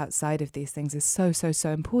people feel outside of these things is so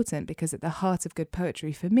important, because at the heart of good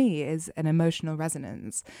poetry for me is an emotional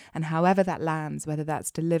resonance. And however that lands, whether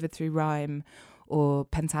that's delivered through rhyme or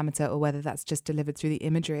pentameter, or whether that's just delivered through the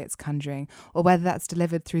imagery it's conjuring, or whether that's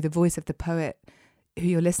delivered through the voice of the poet who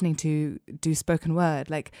you're listening to do spoken word,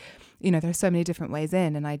 like, you know, there's so many different ways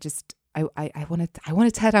in, and I want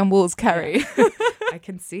to tear down walls, Carrie. I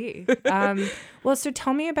can see. Well, so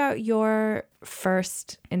tell me about your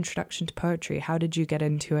first introduction to poetry. How did you get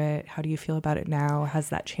into it? How do you feel about it now? Has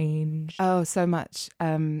that changed? Oh, so much.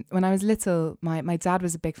 When I was little, my dad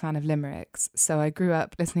was a big fan of limericks. So I grew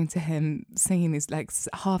up listening to him singing these, like,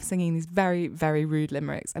 half singing these very, very rude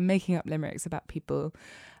limericks and making up limericks about people.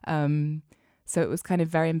 So it was kind of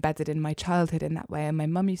very embedded in my childhood in that way. And my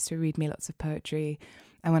mum used to read me lots of poetry.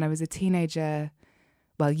 And when I was a teenager,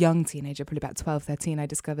 young teenager, probably about 12, 13, I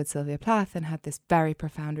discovered Sylvia Plath and had this very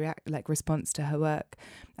profound response to her work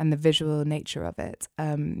and the visual nature of it.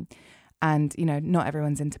 And, you know, not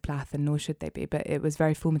everyone's into Plath, and nor should they be, but it was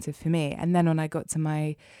very formative for me. And then when I got to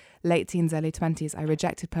my late teens, early 20s, I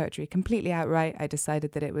rejected poetry completely outright. I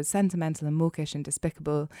decided that it was sentimental and mawkish and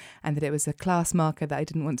despicable, and that it was a class marker that I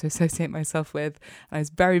didn't want to associate myself with. And I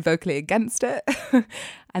was very vocally against it.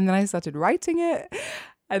 And then I started writing it.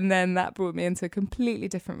 And then that brought me into a completely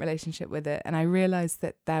different relationship with it. And I realized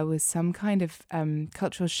that there was some kind of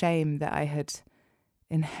cultural shame that I had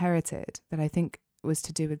inherited that I think was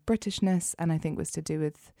to do with Britishness, and I think was to do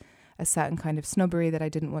with a certain kind of snobbery that I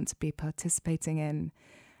didn't want to be participating in.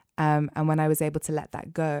 And when I was able to let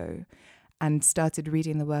that go and started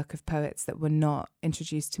reading the work of poets that were not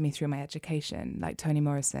introduced to me through my education, like Toni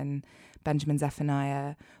Morrison, Benjamin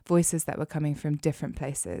Zephaniah, voices that were coming from different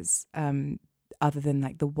places, other than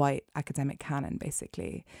like the white academic canon,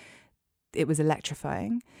 basically, it was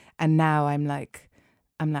electrifying. And now I'm like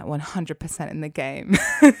 100% in the game.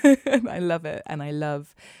 And I love it. And I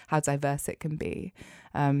love how diverse it can be.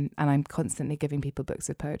 And I'm constantly giving people books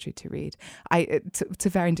of poetry to read. To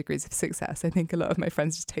varying degrees of success. I think a lot of my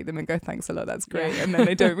friends just take them and go, thanks a lot, that's great. Yeah. And then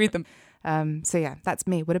they don't read them. So yeah, that's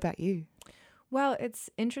me. What about you? Well, it's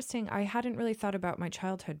interesting. I hadn't really thought about my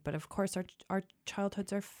childhood, but of course our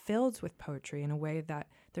childhoods are filled with poetry in a way that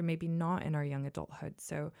they're maybe not in our young adulthood.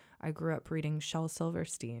 So I grew up reading Shel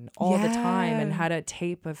Silverstein all the time and had a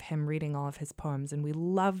tape of him reading all of his poems, and we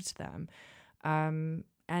loved them.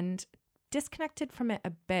 And disconnected from it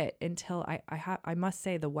a bit until I must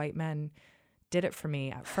say the white men did it for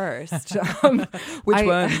me at first. Which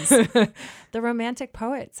ones? The Romantic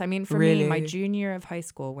poets. I mean, for me, my junior year of high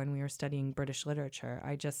school, when we were studying British literature,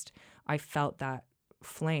 I felt that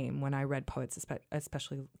flame when I read poets,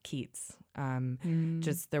 especially Keats.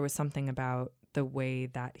 Just there was something about the way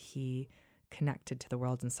that he connected to the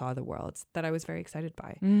world and saw the world that I was very excited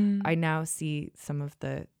by. I now see some of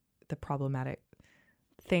the problematic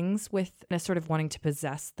things with a sort of wanting to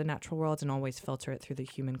possess the natural world and always filter it through the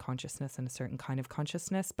human consciousness and a certain kind of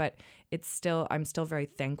consciousness. But I'm still very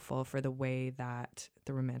thankful for the way that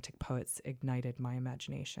the Romantic poets ignited my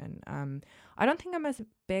imagination. I don't think I'm as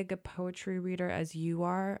big a poetry reader as you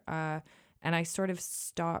are. And I sort of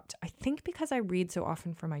stopped, I think because I read so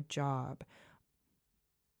often for my job.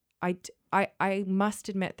 I must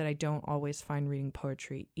admit that I don't always find reading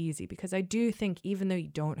poetry easy, because I do think even though you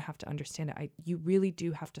don't have to understand it, you really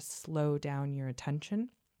do have to slow down your attention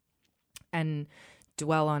and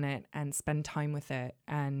dwell on it and spend time with it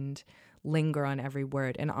and linger on every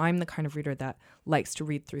word. And I'm the kind of reader that likes to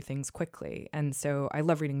read through things quickly. And so I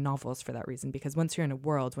love reading novels for that reason, because once you're in a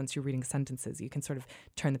world, once you're reading sentences, you can sort of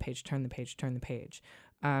turn the page.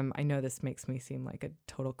 I know this makes me seem like a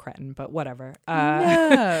total cretin, but whatever.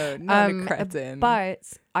 No, not a cretin.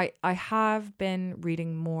 But I have been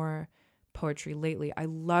reading more poetry lately. I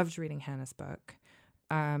loved reading Hannah's book.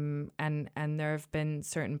 And there have been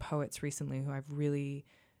certain poets recently who I've really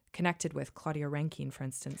connected with. Claudia Rankine, for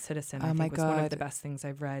instance, Citizen, I think was one of the best things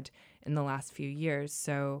I've read in the last few years.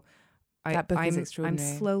 So that book is extraordinary.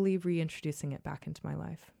 I'm slowly reintroducing it back into my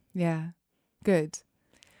life. Yeah, good.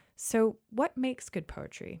 So what makes good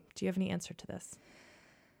poetry? Do you have any answer to this?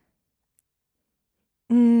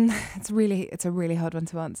 It's a really hard one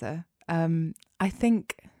to answer. I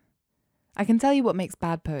think I can tell you what makes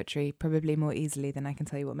bad poetry probably more easily than I can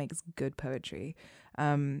tell you what makes good poetry.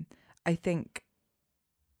 I think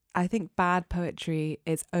bad poetry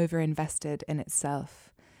is over-invested in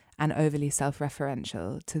itself and overly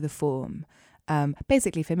self-referential to the form.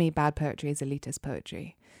 Basically, for me, bad poetry is elitist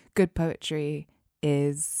poetry. Good poetry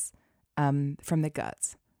is from the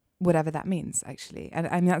gut, whatever that means, actually. And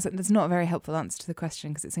I mean, that's not a very helpful answer to the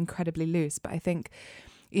question, because it's incredibly loose. But I think,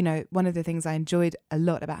 one of the things I enjoyed a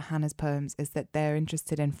lot about Hannah's poems is that they're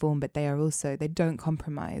interested in form, but they don't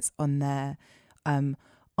compromise on their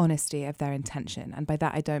honesty of their intention. And by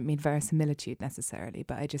that, I don't mean verisimilitude necessarily,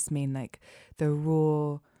 but I just mean like the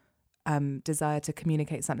raw desire to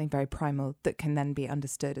communicate something very primal that can then be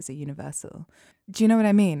understood as a universal. Do you know what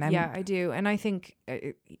I mean? Yeah, I do. And I think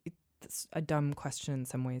it's a dumb question in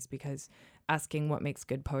some ways, because asking what makes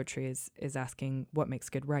good poetry is asking what makes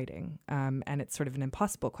good writing. And it's sort of an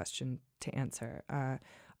impossible question to answer.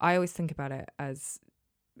 I always think about it as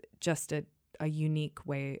just a unique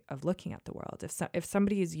way of looking at the world. If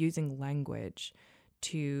somebody is using language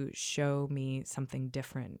to show me something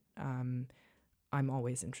different, I'm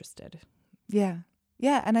always interested. Yeah.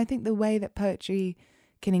 Yeah. And I think the way that poetry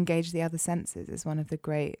can engage the other senses is one of the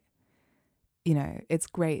great, its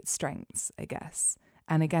great strengths, I guess.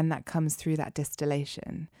 And again, that comes through that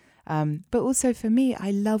distillation. But also for me,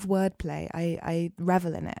 I love wordplay. I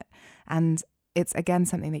revel in it. And it's, again,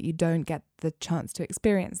 something that you don't get the chance to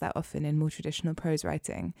experience that often in more traditional prose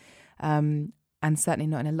writing. And certainly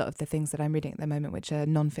not in a lot of the things that I'm reading at the moment, which are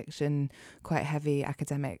nonfiction, quite heavy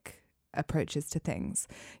academic approaches to things.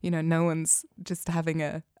 No one's just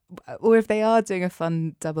having or if they are doing a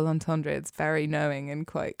fun double entendre, it's very knowing and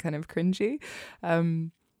quite kind of cringy.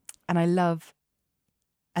 And I love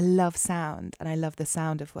sound, and I love the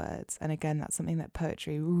sound of words. And again, that's something that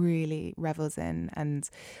poetry really revels in. And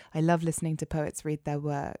I love listening to poets read their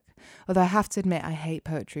work. Although I have to admit, I hate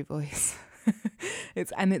poetry voice.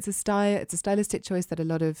 It's a stylistic choice that a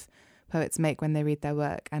lot of poets make when they read their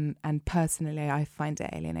work. And personally, I find it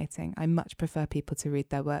alienating. I much prefer people to read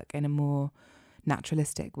their work in a more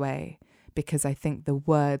naturalistic way, because I think the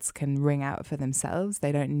words can ring out for themselves.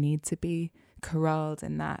 They don't need to be corralled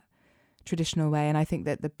in that traditional way. And I think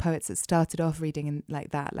that the poets that started off reading in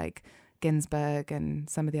like that, like Ginsberg and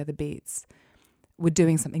some of the other beats, were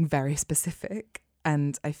doing something very specific.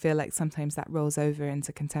 And I feel like sometimes that rolls over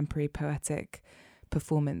into contemporary poetic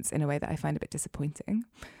performance in a way that I find a bit disappointing.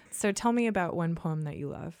 So tell me about one poem that you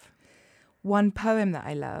love. One poem that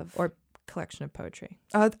I love. Or collection of poetry.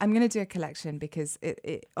 Oh, I'm going to do a collection because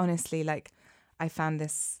it honestly, like, I found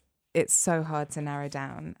this, it's so hard to narrow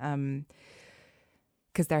down.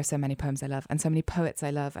 Because there are so many poems I love and so many poets I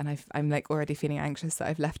love, and I'm like already feeling anxious that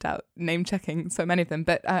I've left out name checking so many of them.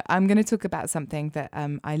 But I'm going to talk about something that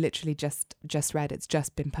I literally just read. It's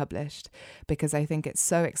just been published, because I think it's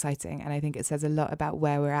so exciting, and I think it says a lot about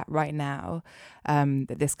where we're at right now,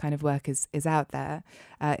 that this kind of work is out there.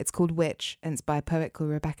 It's called Witch, and it's by a poet called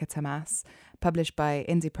Rebecca Tamas, published by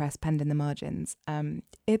Indie Press, penned in the margins.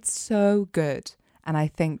 It's so good, and I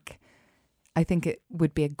think it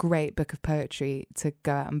would be a great book of poetry to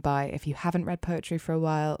go out and buy if you haven't read poetry for a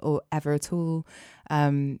while, or ever at all.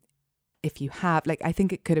 If you have, like, I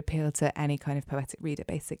think it could appeal to any kind of poetic reader,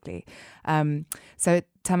 basically. So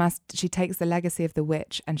Tamas, she takes the legacy of the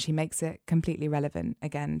witch and she makes it completely relevant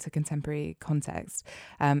again to contemporary context.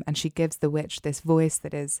 And she gives the witch this voice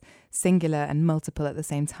that is singular and multiple at the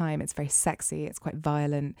same time. It's very sexy. It's quite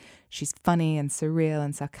violent. She's funny and surreal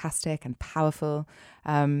and sarcastic and powerful.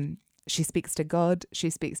 She speaks to God, she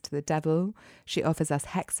speaks to the devil, she offers us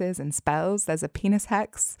hexes and spells. There's a penis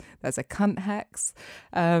hex, there's a cunt hex.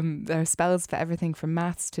 There are spells for everything from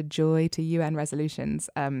maths to joy to UN resolutions.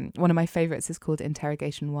 One of my favourites is called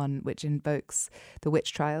Interrogation 1, which invokes the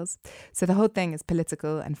witch trials. So the whole thing is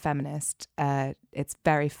political and feminist. It's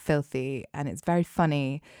very filthy and it's very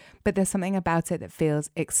funny, but there's something about it that feels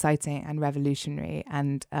exciting and revolutionary.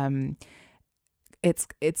 And it's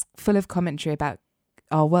full of commentary about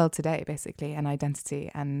our world today, basically, and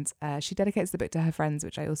identity. And she dedicates the book to her friends,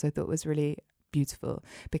 which I also thought was really beautiful,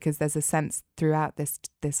 because there's a sense throughout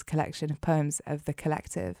this collection of poems of the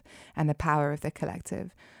collective and the power of the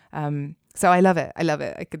collective. So I love it.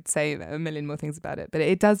 I could say a million more things about it, but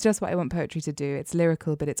it does just what I want poetry to do. It's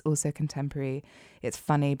lyrical, but it's also contemporary. It's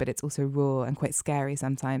funny, but it's also raw and quite scary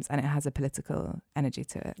sometimes, and it has a political energy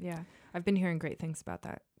to it. Yeah, I've been hearing great things about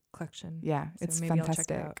that collection. Yeah, so it's maybe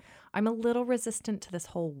fantastic. I'll check it out. I'm a little resistant to this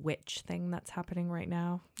whole witch thing that's happening right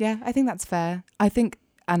now. Yeah, I think that's fair. I think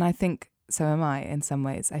so am I in some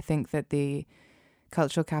ways. I think that the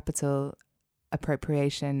cultural capital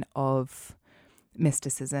appropriation of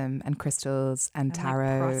mysticism and crystals and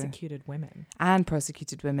tarot, like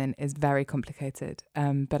prosecuted women is very complicated.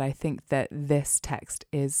 But I think that this text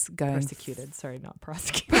is going prosecuted. Sorry, not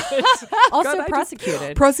prosecuted. Also God,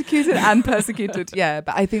 prosecuted and persecuted. Yeah,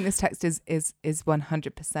 but I think this text is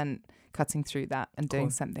 100% cutting through that and doing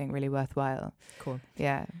something really worthwhile. Cool.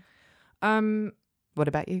 Yeah. What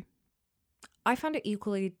about you? I found it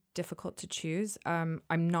equally difficult to choose. I'm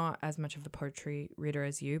not as much of a poetry reader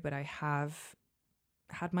as you, but I have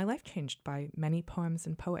had my life changed by many poems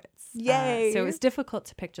and poets. Yay! So it was difficult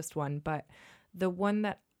to pick just one, but the one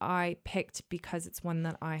that I picked, because it's one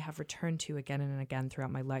that I have returned to again and again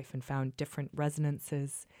throughout my life and found different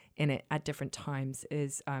resonances in it at different times,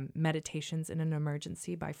 is Meditations in an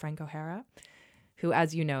Emergency by Frank O'Hara, who,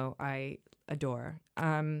 as you know, I adore.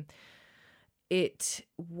 It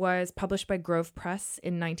was published by Grove Press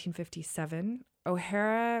in 1957.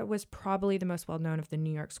 O'Hara was probably the most well-known of the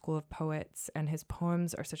New York School of Poets, and his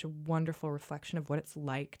poems are such a wonderful reflection of what it's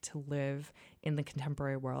like to live in the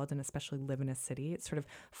contemporary world, and especially live in a city. It's sort of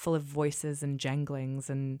full of voices and janglings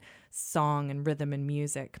and song and rhythm and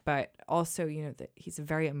music, but also, you know, he's a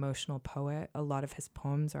very emotional poet. A lot of his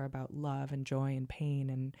poems are about love and joy and pain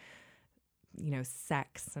and, you know,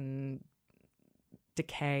 sex and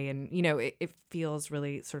decay, and, you know, it feels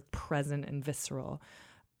really sort of present and visceral.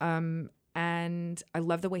 And I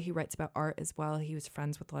love the way he writes about art as well. He was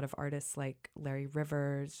friends with a lot of artists like Larry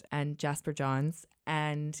Rivers and Jasper Johns.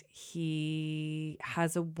 And he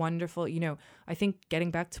has a wonderful, you know, I think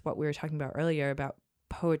getting back to what we were talking about earlier about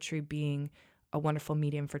poetry being a wonderful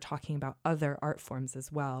medium for talking about other art forms as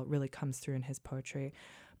well, really comes through in his poetry.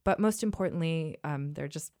 But most importantly, they're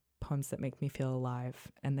just poems that make me feel alive,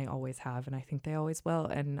 and they always have, and I think they always will.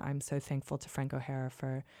 And I'm so thankful to Frank O'Hara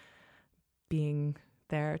for being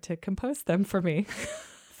there to compose them for me.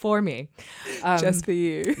 Just for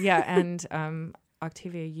you. Yeah. And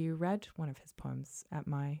Octavia, you read one of his poems at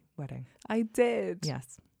my wedding. I did.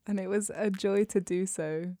 Yes. And it was a joy to do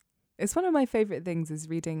so. It's one of my favorite things, is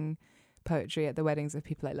reading poetry at the weddings of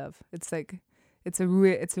people I love. It's like, it's a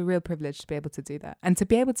real privilege to be able to do that, and to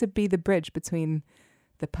be able to be the bridge between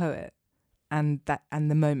the poet and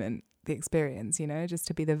the moment, the experience, you know, just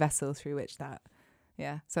to be the vessel through which that.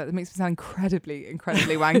 Yeah, so it makes me sound incredibly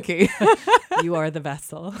wanky. You are the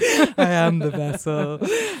vessel. I am the vessel.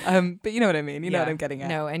 But you know what I mean. You know what I'm getting at.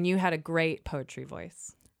 No, and you had a great poetry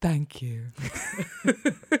voice. Thank you.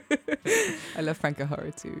 I love Frank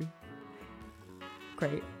O'Hara too.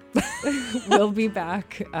 Great. We'll be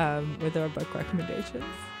back with our book recommendations.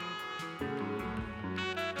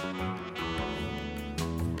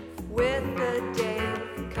 With the day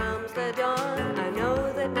comes the dawn. I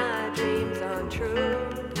know that my dreams are true.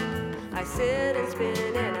 I sit and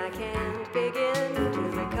spin and I can't begin to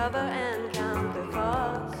recover and count the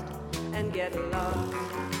cost and get lost.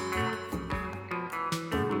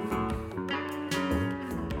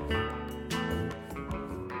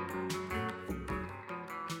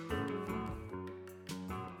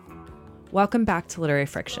 Welcome back to Literary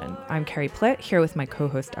Friction. I'm Carrie Plitt, here with my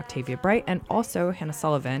co-host Octavia Bright and also Hannah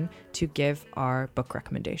Sullivan to give our book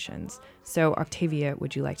recommendations. So Octavia,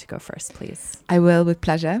 would you like to go first, please? I will, with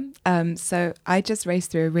pleasure. So I just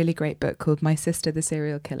raced through a really great book called My Sister, the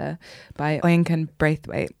Serial Killer by Oyinkan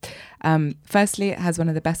Braithwaite. Firstly, it has one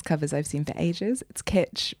of the best covers I've seen for ages. It's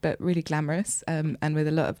kitsch, but really glamorous, and with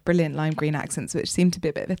a lot of brilliant lime green accents, which seem to be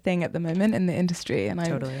a bit of a thing at the moment in the industry, and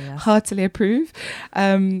I heartily approve.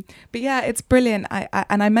 But yeah, it's brilliant.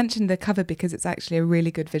 I mentioned the cover because it's actually a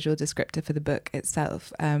really good visual descriptor for the book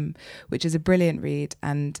itself, which is a brilliant read,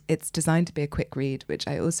 and it's designed to be a quick read, which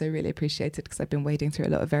I also really appreciated because I've been wading through a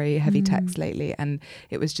lot of very heavy text lately, and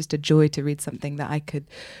it was just a joy to read something that I could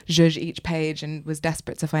zhuzh each page and was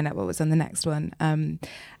desperate to find out what was on the next one.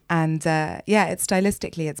 Yeah, it's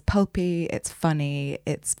stylistically, it's pulpy, it's funny,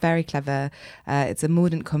 it's very clever. It's a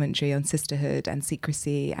mordant commentary on sisterhood and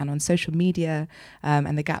secrecy and on social media,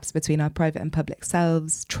 and the gaps between our private and public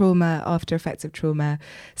selves, trauma, after effects of trauma,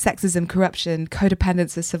 sexism, corruption,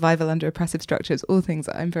 codependence as survival under oppressive structures, all things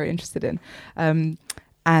that I'm very interested in.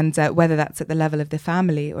 And whether that's at the level of the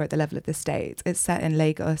family or at the level of the state. It's set in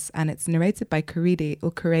Lagos and it's narrated by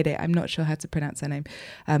Korede, I'm not sure how to pronounce her name,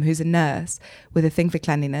 who's a nurse with a thing for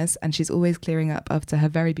cleanliness, and she's always clearing up after her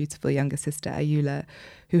very beautiful younger sister, Ayula,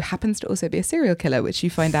 who happens to also be a serial killer, which you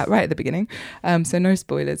find out right at the beginning. So no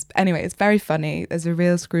spoilers. Anyway, it's very funny. There's a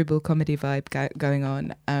real screwball comedy vibe going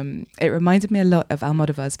on. It reminded me a lot of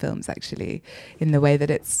Almodovar's films, actually, in the way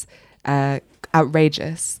that it's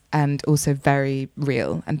outrageous and also very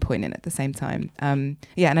real and poignant at the same time. And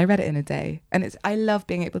I read it in a day, and I love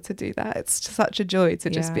being able to do that. It's such a joy to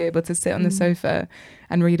just be able to sit on the sofa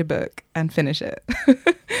and read a book and finish it.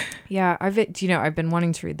 Yeah, I've been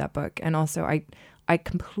wanting to read that book, and also I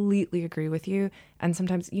completely agree with you. And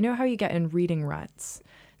sometimes, you know how you get in reading ruts?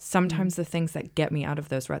 Sometimes the things that get me out of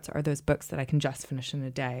those ruts are those books that I can just finish in a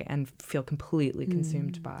day and feel completely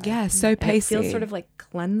consumed by. Yeah, so pacey. And it feels sort of like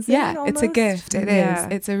cleansing. Yeah, almost. It's a gift. It is.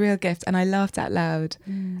 It's a real gift. And I laughed out loud.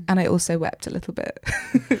 And I also wept a little bit.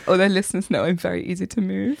 Although listeners know I'm very easy to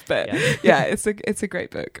move. But yeah, it's a great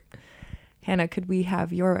book. Hannah, could we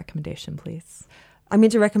have your recommendation, please? I'm going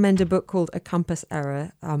to recommend a book called A Compass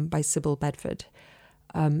Error by Sybil Bedford.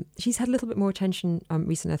 She's had a little bit more attention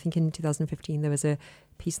recently. I think in 2015 there was a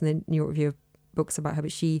piece in the New York Review of Books about her,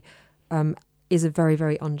 but she is a very,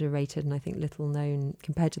 very underrated and I think little known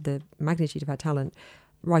compared to the magnitude of her talent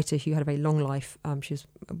writer who had a very long life. She was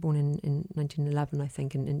born in 1911, I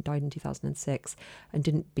think, and died in 2006 and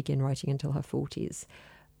didn't begin writing until her 40s.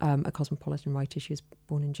 A cosmopolitan writer. She was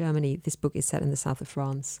born in Germany. This book is set in the south of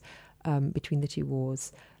France between the two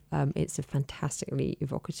wars. It's a fantastically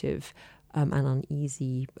evocative and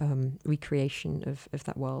uneasy recreation of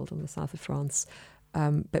that world on the south of France.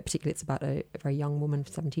 But particularly it's about a very young woman,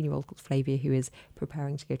 17-year-old called Flavia, who is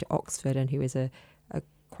preparing to go to Oxford and who is a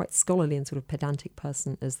quite scholarly and sort of pedantic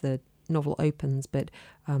person as the novel opens, but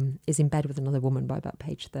is in bed with another woman by about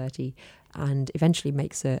page 30 and eventually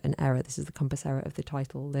makes an error. This is the compass error of the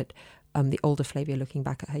title, that the older Flavia, looking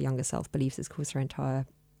back at her younger self, believes has caused her entire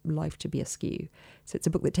life to be askew. So it's a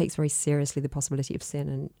book that takes very seriously the possibility of sin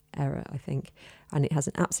and error, I think, and it has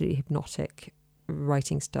an absolutely hypnotic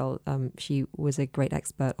writing style. She was a great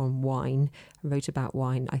expert on wine, wrote about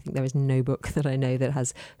wine. I think there is no book that I know that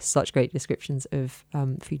has such great descriptions of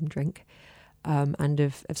food and drink and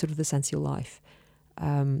of sort of the sensual life.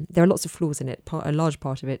 There are lots of flaws in it. A large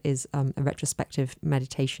part of it is a retrospective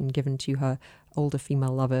meditation given to her older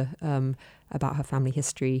female lover about her family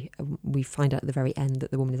history. We find out at the very end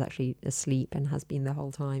that the woman is actually asleep and has been the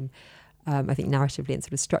whole time. I think narratively and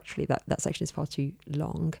sort of structurally that section is far too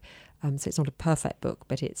long. So it's not a perfect book,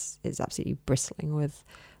 but it's absolutely bristling with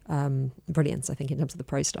brilliance, I think, in terms of the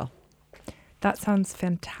prose style. That sounds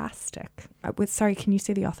fantastic. Sorry, can you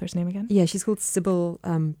say the author's name again? Yeah, she's called Sybil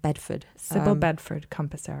Bedford. Sybil Bedford,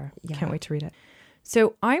 Compass Era. Yeah. Can't wait to read it.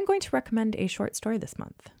 So I'm going to recommend a short story this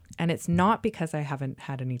month. And it's not because I haven't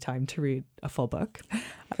had any time to read a full book.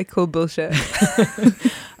 I call bullshit.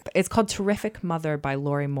 It's called Terrific Mother by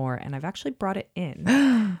Lori Moore. And I've actually brought it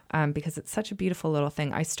in because it's such a beautiful little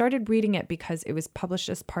thing. I started reading it because it was published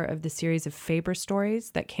as part of the series of Faber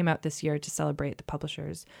stories that came out this year to celebrate the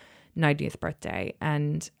publisher's 90th birthday.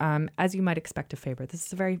 And as you might expect of Faber, this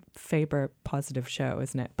is a very Faber positive show,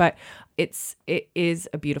 isn't it? But it is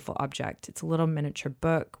a beautiful object. It's a little miniature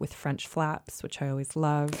book with French flaps, which I always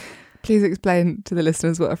love. Please explain to the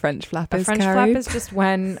listeners what a French flap is. A French flap is just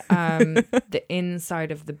when the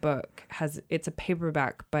inside of the book it's a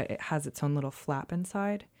paperback, but it has its own little flap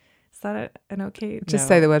inside. Is that an okay? Just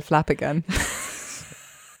say the word flap again.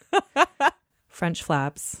 French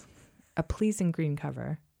flaps, a pleasing green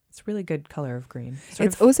cover. It's a really good color of green.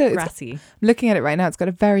 It's also grassy. I'm looking at it right now. It's got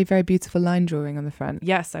a very, very beautiful line drawing on the front.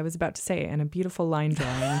 Yes, I was about to say, and a beautiful line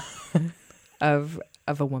drawing of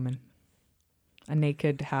a woman, a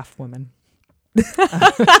naked half woman.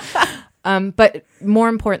 But more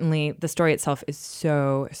importantly, the story itself is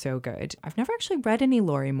so, so good. I've never actually read any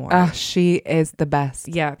Lori Moore. She is the best.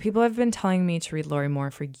 Yeah, people have been telling me to read Lori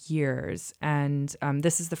Moore for years. And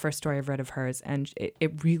this is the first story I've read of hers. And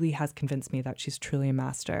it really has convinced me that she's truly a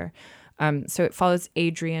master. So it follows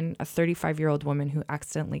Adrienne, a 35-year-old woman who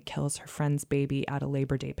accidentally kills her friend's baby at a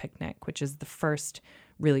Labor Day picnic, which is the first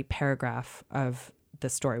really paragraph of the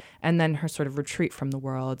story. And then her sort of retreat from the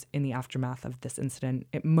world in the aftermath of this incident.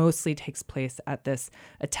 It mostly takes place at this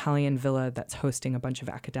Italian villa that's hosting a bunch of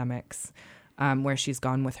academics, where she's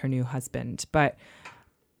gone with her new husband. But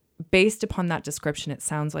based upon that description, it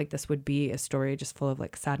sounds like this would be a story just full of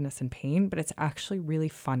like sadness and pain, but it's actually really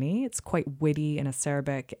funny. It's quite witty and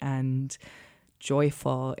acerbic and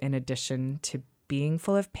joyful in addition to being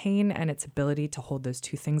full of pain, and its ability to hold those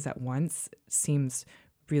two things at once seems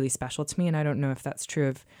really special to me. And I don't know if that's true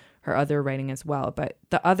of her other writing as well. But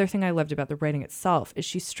the other thing I loved about the writing itself is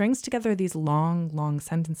she strings together these long, long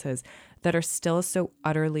sentences that are still so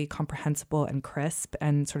utterly comprehensible and crisp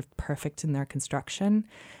and sort of perfect in their construction.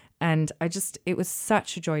 And it was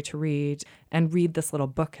such a joy to read and read this little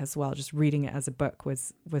book as well. Just reading it as a book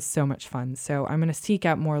was so much fun. So I'm going to seek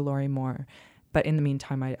out more Lori Moore. But in the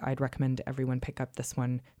meantime, I'd recommend everyone pick up this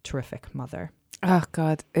one, Terrific Mother. Oh,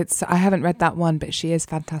 God. I haven't read that one, but she is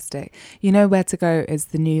fantastic. You know where to go is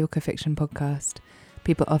the New Yorker Fiction podcast.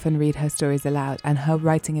 People often read her stories aloud, and her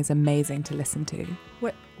writing is amazing to listen to.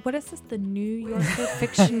 What is this, the New Yorker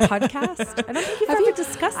Fiction podcast? I don't think you've ever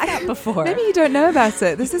discussed that before. Maybe you don't know about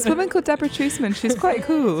it. There's this woman called Deborah Treisman. She's quite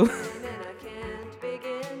cool.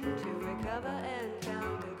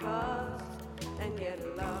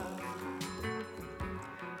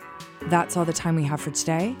 That's all the time we have for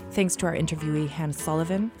today. Thanks to our interviewee, Hannah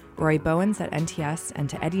Sullivan, Rory Bowens at NTS, and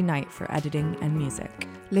to Eddie Knight for editing and music.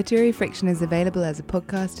 Literary Friction is available as a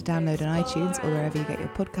podcast to download on iTunes or wherever you get your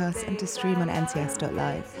podcasts, and to stream on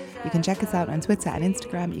nts.live. You can check us out on Twitter and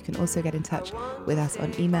Instagram. You can also get in touch with us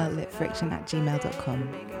on email litfriction@gmail.com.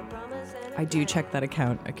 I do check that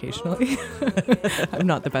account occasionally. I'm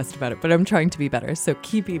not the best about it, but I'm trying to be better, so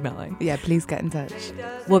keep emailing. Yeah, please get in touch.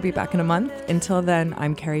 We'll be back in a month. Until then,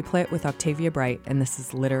 I'm Carrie Plitt with Octavia Bright, and this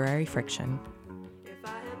is Literary Friction.